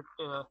built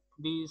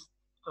these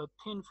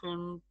thin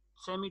film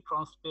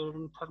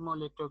semi-transparent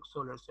thermoelectric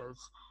solar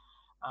cells.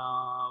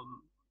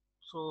 um,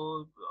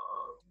 so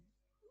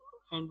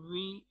and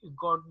we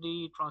got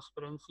the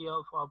transparency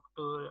of up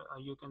to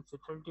you can say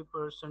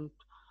 30%.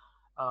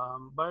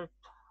 But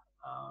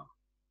uh,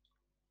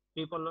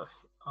 people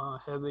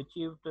have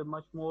achieved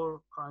much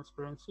more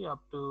transparency up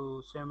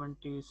to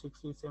 70,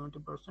 60,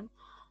 70%.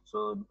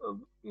 So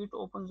it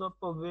opens up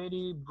a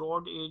very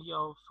broad area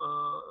of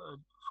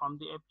from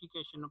the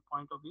application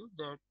point of view,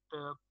 that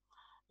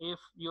if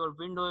your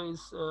window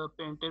is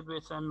painted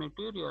with some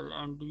material,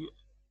 and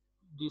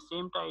the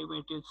same time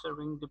it is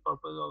serving the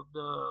purpose of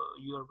the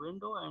your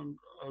window, and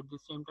at the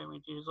same time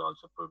it is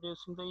also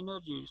producing the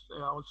energy. It's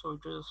also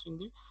producing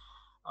the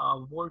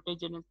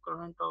voltage and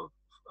current of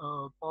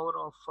power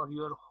of for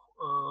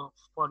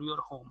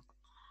your home.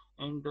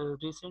 And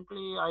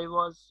recently I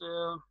was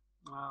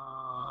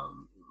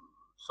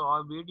saw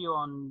a video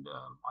on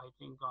I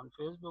think on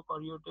Facebook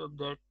or YouTube,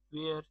 that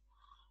where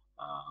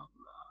uh,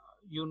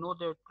 you know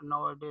that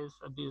nowadays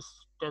these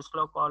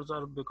Tesla cars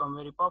are become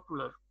very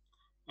popular.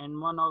 And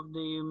one of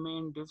the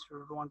main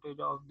disadvantage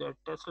of that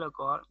Tesla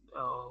car,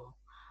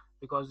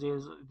 because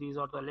these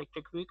are the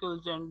electric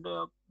vehicles, and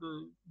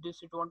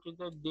disadvantage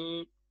that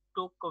they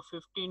took a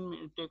 15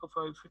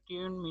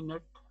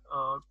 minute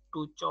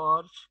to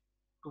charge,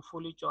 to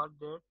fully charge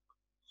their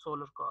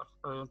solar cars,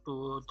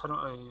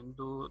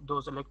 to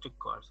those electric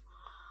cars.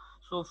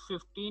 So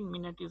 15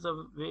 minutes is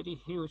a very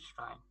huge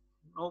time.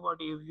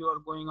 nobody, if you are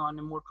going on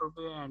a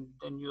motorway and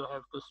then you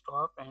have to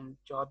stop and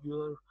charge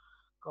your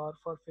car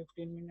for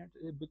 15 minutes,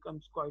 it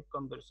becomes quite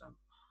cumbersome.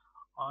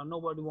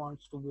 Nobody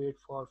wants to wait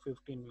for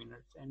 15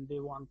 minutes, and they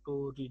want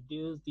to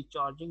reduce the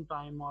charging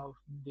time of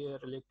their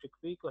electric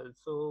vehicles.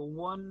 So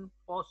one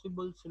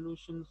possible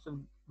solution,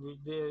 which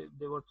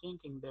they were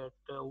thinking that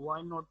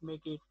why not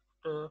make it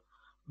uh,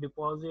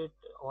 deposit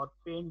or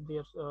paint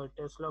their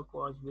Tesla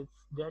cars with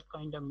that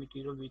kind of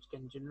material which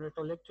can generate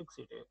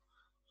electricity,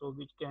 so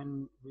which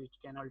can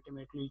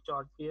ultimately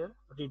charge their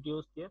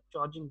reduce their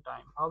charging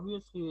time.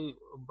 Obviously,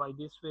 by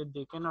this way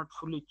they cannot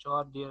fully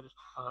charge their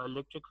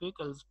electric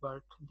vehicles,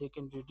 but they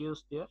can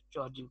reduce their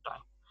charging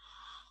time.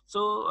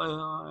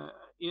 So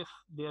if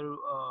their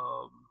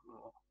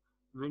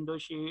window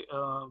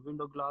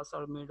glass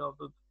are made of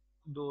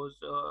those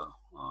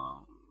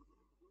on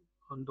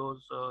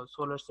those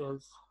solar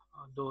cells,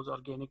 those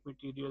organic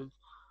materials,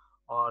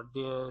 or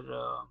their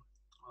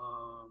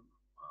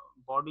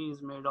body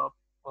is made up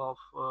of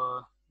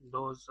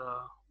those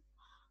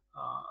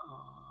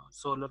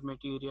solar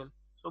material.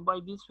 So by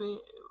this way,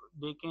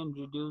 they can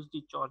reduce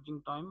the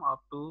charging time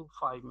up to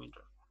 5 minutes.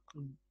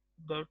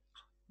 That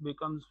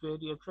becomes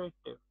very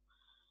attractive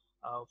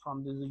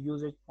from the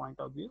usage point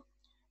of view.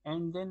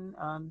 And then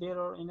there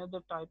are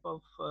another type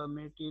of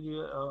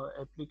material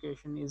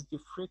application is the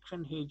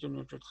friction heat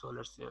generated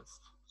solar cells.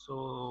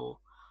 So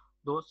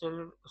those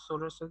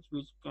solar cells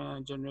which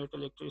can generate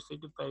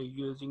electricity by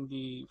using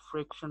the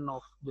friction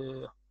of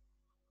the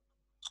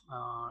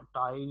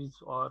tiles,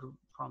 or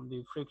from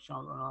the friction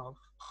of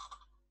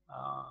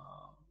uh,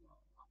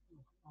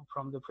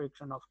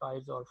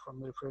 tiles, or from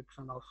the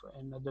friction of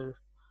another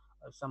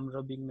some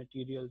rubbing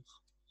materials.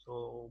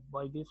 So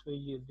by this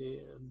way,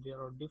 there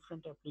are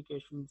different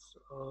applications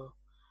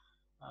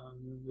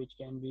which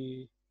can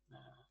be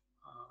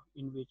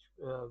in which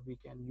we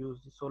can use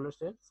the solar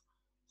cells.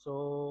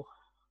 So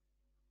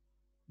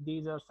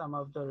these are some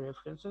of the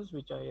references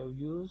which I have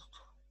used.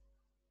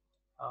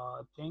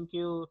 Thank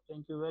you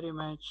very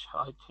much.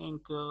 I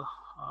think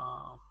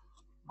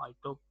I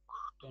took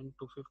 10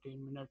 to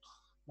 15 minutes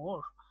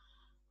more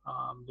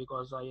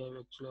because I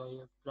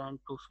have planned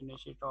to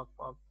finish it up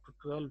to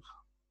 12.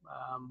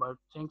 But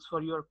thanks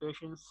for your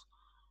patience,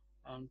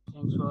 and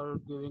thanks for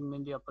giving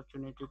me the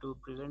opportunity to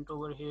present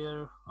over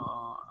here.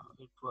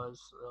 It was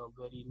a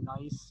very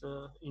nice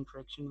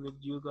interaction with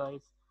you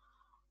guys.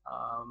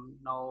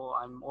 Now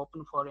I'm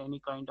open for any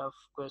kind of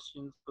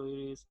questions,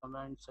 queries,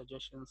 comments,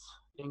 suggestions.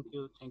 Thank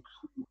you. Thanks.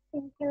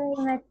 Thank you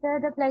very much, sir.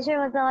 The pleasure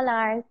was all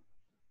ours.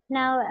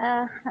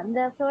 Now,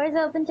 the floor is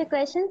open to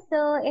questions.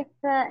 So, if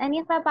any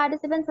of our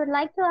participants would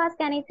like to ask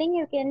anything,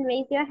 you can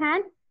raise your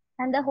hand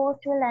and the host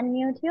will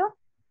unmute you.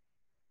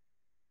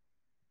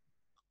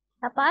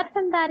 Apart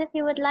from that, if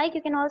you would like,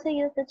 you can also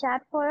use the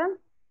chat forum.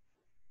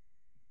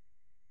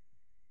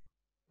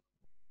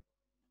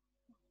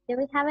 Do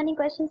we have any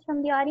questions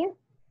from the audience?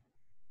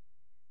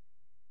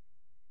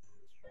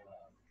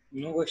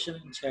 No question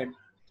in chat.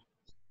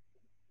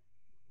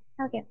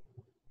 Okay.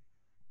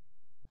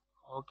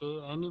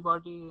 Okay.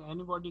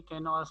 Anybody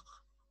can ask.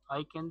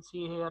 I can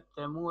see here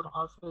Temur,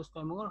 Hafiz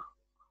Temur.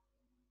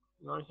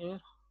 You're here.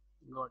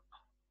 Good.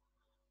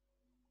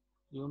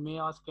 You may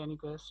ask any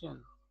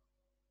question.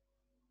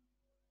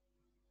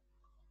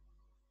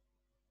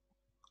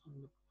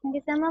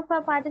 Okay, some of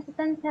our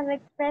participants have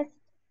expressed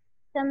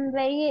some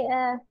very,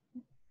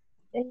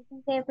 you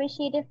can say,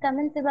 appreciative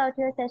comments about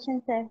your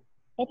session, sir.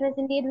 It was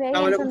indeed very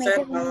Assalamualaikum,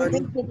 sir. informative and How we are you?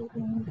 appreciate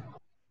it.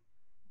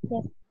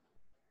 Yes.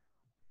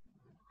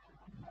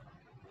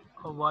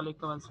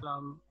 Walaikum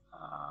assalam.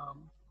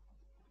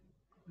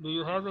 Do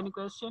you have any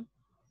question?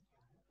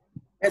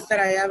 Yes, sir.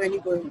 I have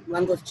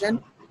one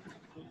question.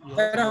 Yes,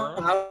 Sir, go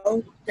ahead.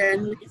 how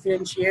can we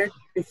differentiate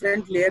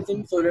different layers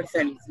in solar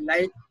cells,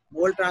 like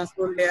whole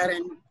transport layer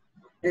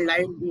and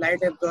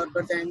light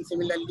absorbers, and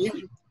similarly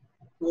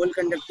whole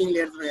conducting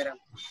layers, वगैरह?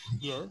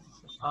 Yes.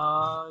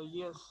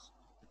 Yes.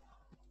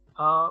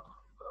 Uh,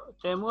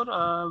 Temur,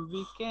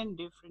 we can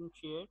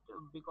differentiate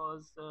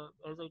because,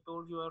 as I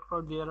told you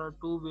earlier, there are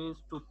two ways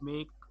to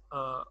make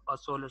a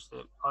solar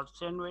cell: a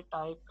sandwich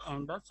type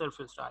and a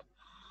surface type.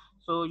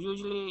 So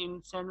usually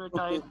in sandwich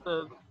type,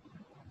 Okay.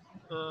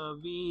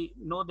 we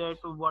know that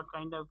what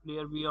kind of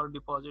layer we are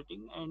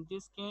depositing, and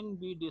this can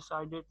be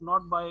decided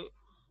not by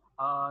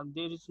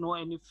there is no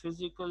any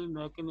physical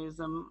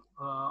mechanism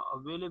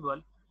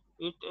available.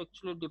 It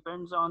actually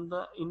depends on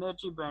the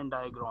energy band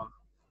diagram.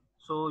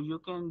 So you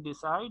can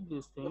decide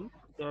this thing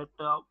that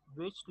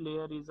which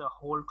layer is a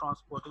whole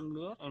transporting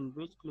layer and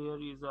which layer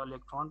is a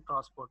electron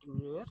transporting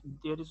layer.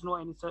 There is no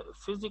any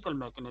physical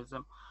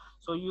mechanism.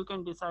 So you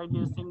can decide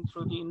this thing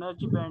through the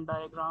energy band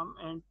diagram.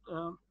 And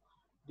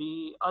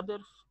the other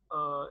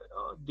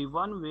the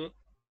one way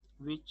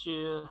which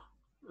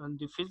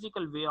the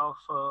physical way of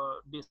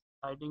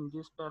deciding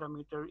this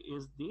parameter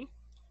is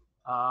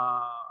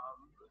uh,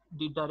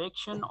 the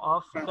direction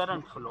of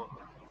current flow.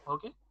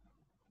 Okay,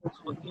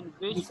 so in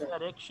which Yes, sir.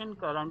 direction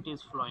current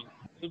is flowing,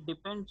 it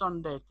depends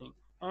on that thing.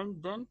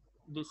 And then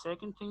the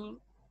second thing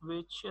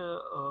which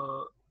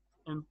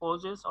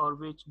imposes or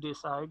which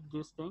decide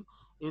this thing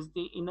is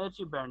the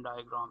energy band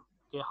diagram.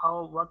 Okay,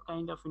 how what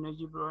kind of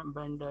energy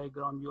band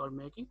diagram you are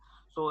making.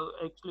 So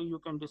actually you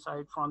can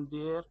decide from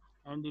there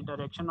and the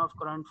direction of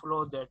current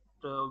flow that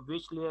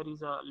which layer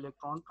is a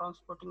electron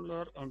transporting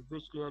layer and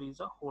which layer is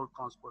a hole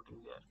transporting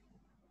layer.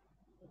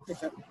 Okay,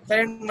 sir. Sir,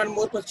 and one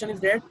more question is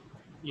that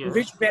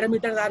which Yes.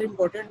 parameters are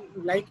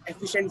important, like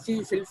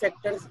efficiency, fill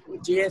factors,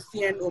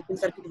 JSC, and open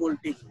circuit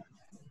voltage?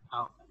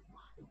 uh,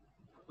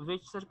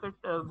 which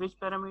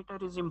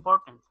parameter is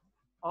important?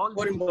 All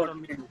More these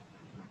important. parameters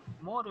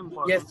more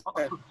Yes,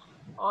 important. sir.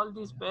 All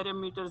these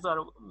parameters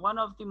are one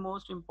of the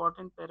most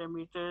important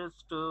parameters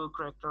to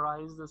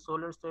characterize the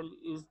solar cell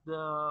is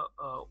the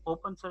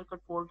open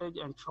circuit voltage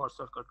and short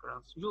circuit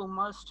currents. You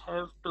must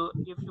have to,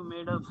 if you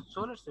made a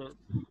solar cell,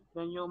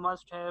 then you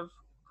must have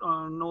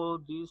know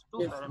these two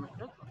Yes.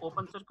 parameters: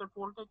 open circuit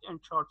voltage and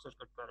short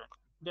circuit current.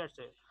 That's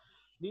it.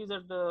 These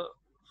are the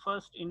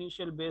first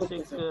initial Okay,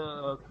 basic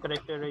sir.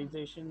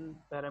 characterization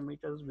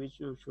parameters which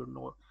you should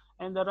know,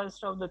 and the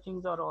rest of the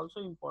things are also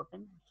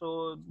important, so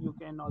you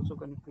can also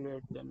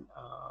calculate then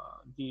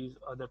these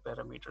other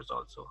parameters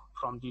also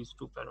from these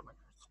two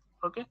parameters.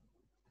 Okay,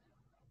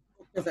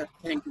 Okay, sir.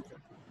 Thank you, sir.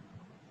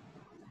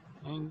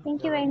 and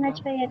Thank you you're very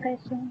much welcome. for your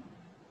question.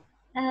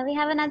 We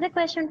have another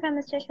question from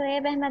Mr.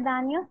 Shoaib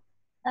Ahmadaniu.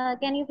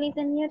 Can you please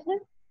unmute him?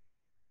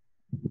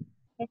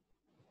 Yes,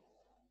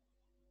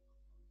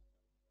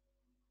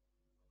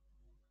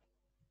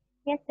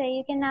 yes, sir.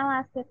 You can now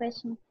ask your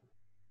question.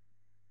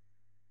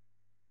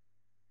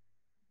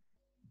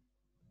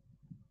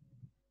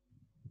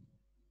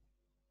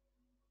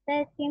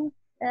 Sir, it seems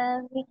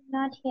we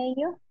cannot hear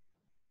you.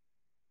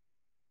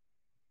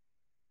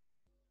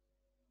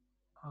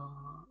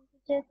 uh,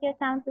 Just your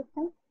sound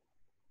system.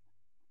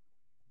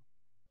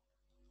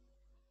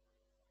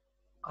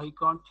 I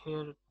can't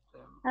hear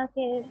them.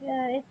 Okay,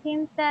 it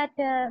seems that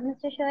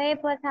Mr.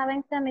 Shoaib was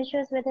having some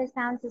issues with his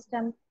sound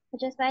system,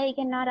 which is why he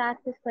cannot ask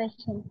this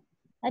question.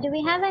 Do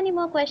we have any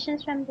more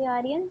questions from the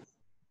audience?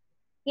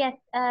 Yes,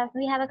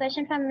 we have a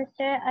question from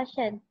Mr.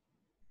 Ashad.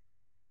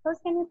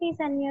 Host, can you please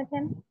unmute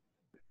him?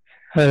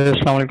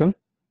 Assalamu alaikum.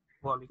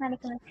 Walaikum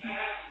Walaikum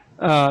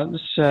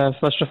assalam.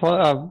 First of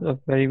all,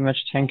 very much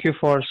thank you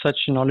for such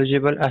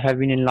knowledgeable. I have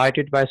been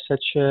enlightened by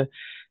such a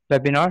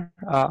webinar.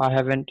 I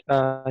haven't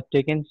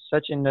taken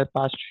such in the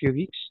past few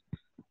weeks.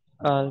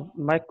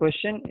 My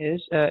question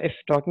is, if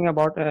talking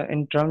about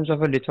in terms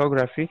of a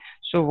lithography,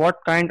 so what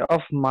kind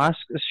of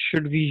mask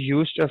should we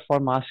use for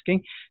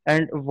masking,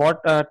 and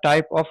what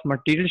type of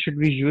material should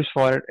we use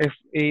for it? If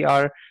we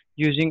are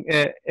using,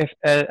 if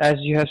as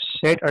you have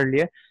said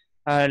earlier,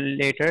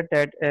 later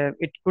that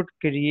it could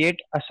create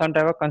some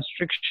type of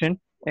constriction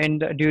in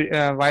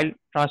the while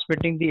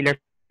transmitting the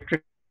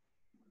electric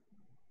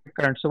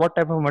current. So what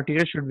type of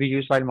material should we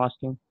use while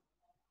masking?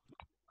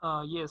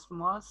 yes,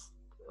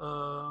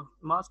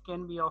 mask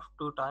can be of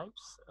two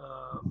types.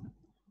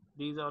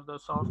 These are the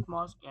soft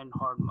mask and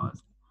hard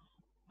mask.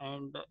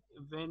 And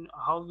when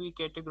how we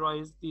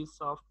categorize these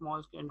soft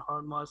mask and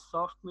hard mask,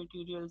 soft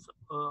materials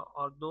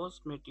are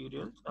those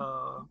materials,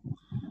 um,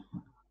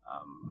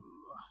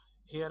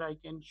 here I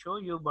can show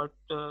you, but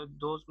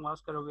those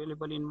masks are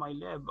available in my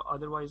lab.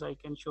 Otherwise I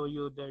can show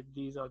you that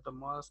these are the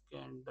masks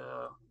and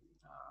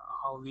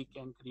how we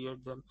can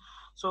create them.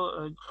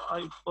 So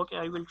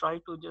I will try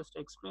to just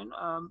explain.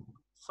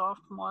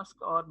 Soft masks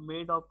are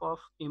made up of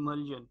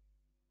emulsion,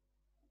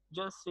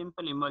 just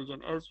simple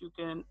emulsion. As you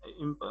can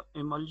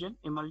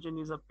emulsion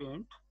is a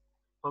paint.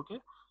 Okay,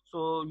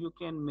 so you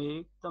can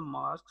make the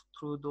masks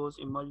through those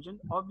emulsion.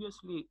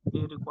 Obviously they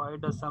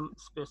required some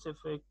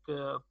specific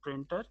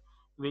printer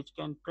which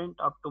can print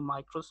up to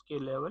micro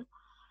scale level.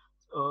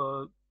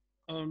 uh,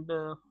 and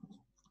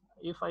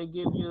if I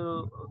give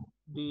you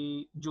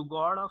the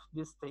jugaad of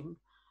this thing,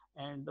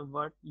 and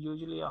what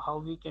usually how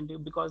we can do,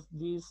 because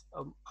these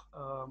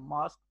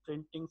mask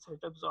printing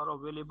setups are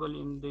available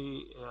in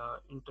the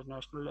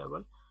international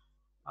level.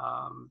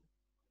 um,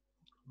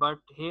 but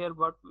here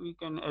what we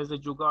can, as a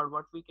jugaad,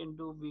 what we can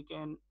do, we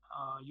can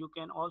you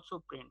can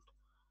also print.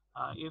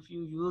 If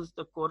you use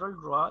the Corel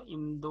Draw,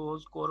 in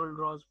those Corel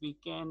Draws we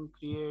can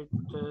create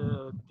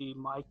the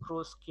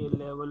micro scale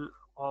level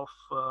of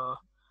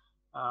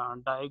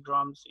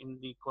diagrams in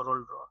the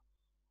Corel Draw.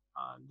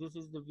 This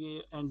is the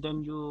way, and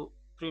then you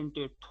print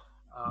it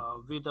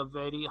with a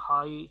very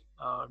high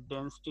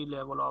density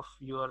level of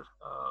your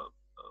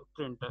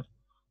printer.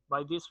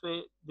 By this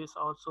way, this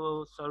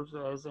also serves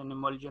as an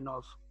emulsion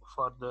of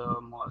for the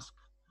mask.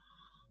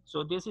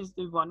 So this is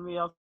the one way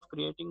of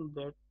creating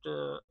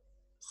that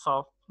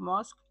soft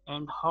mask.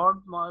 And hard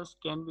mask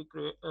can be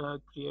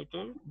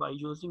created by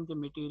using the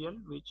material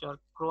which are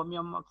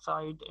chromium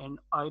oxide and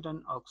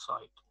iron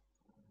oxide.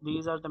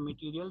 These are the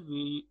material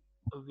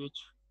which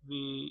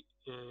we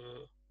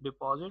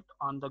deposit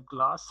on the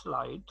glass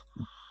slide.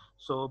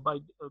 So by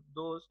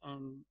those,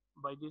 and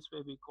by this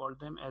way we call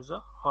them as a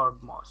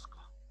hard mask,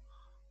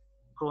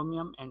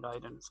 chromium and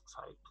iron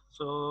oxide.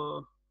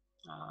 So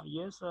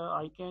yes,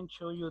 I can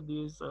show you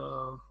these,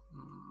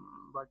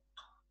 but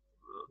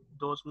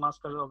those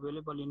masks are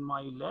available in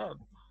my lab,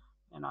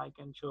 and I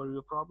can show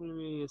you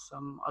probably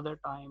some other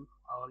time,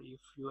 or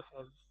if you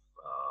have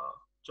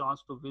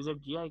chance to visit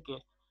GIK,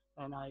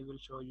 and I will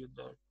show you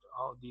that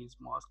how these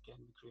masks can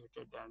be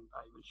created, and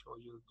I will show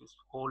you this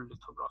whole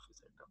lithography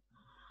setup.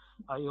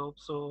 I hope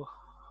so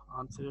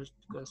answers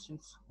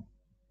questions.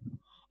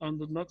 And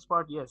the next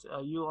part, yes,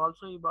 you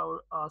also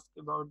about ask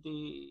about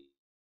the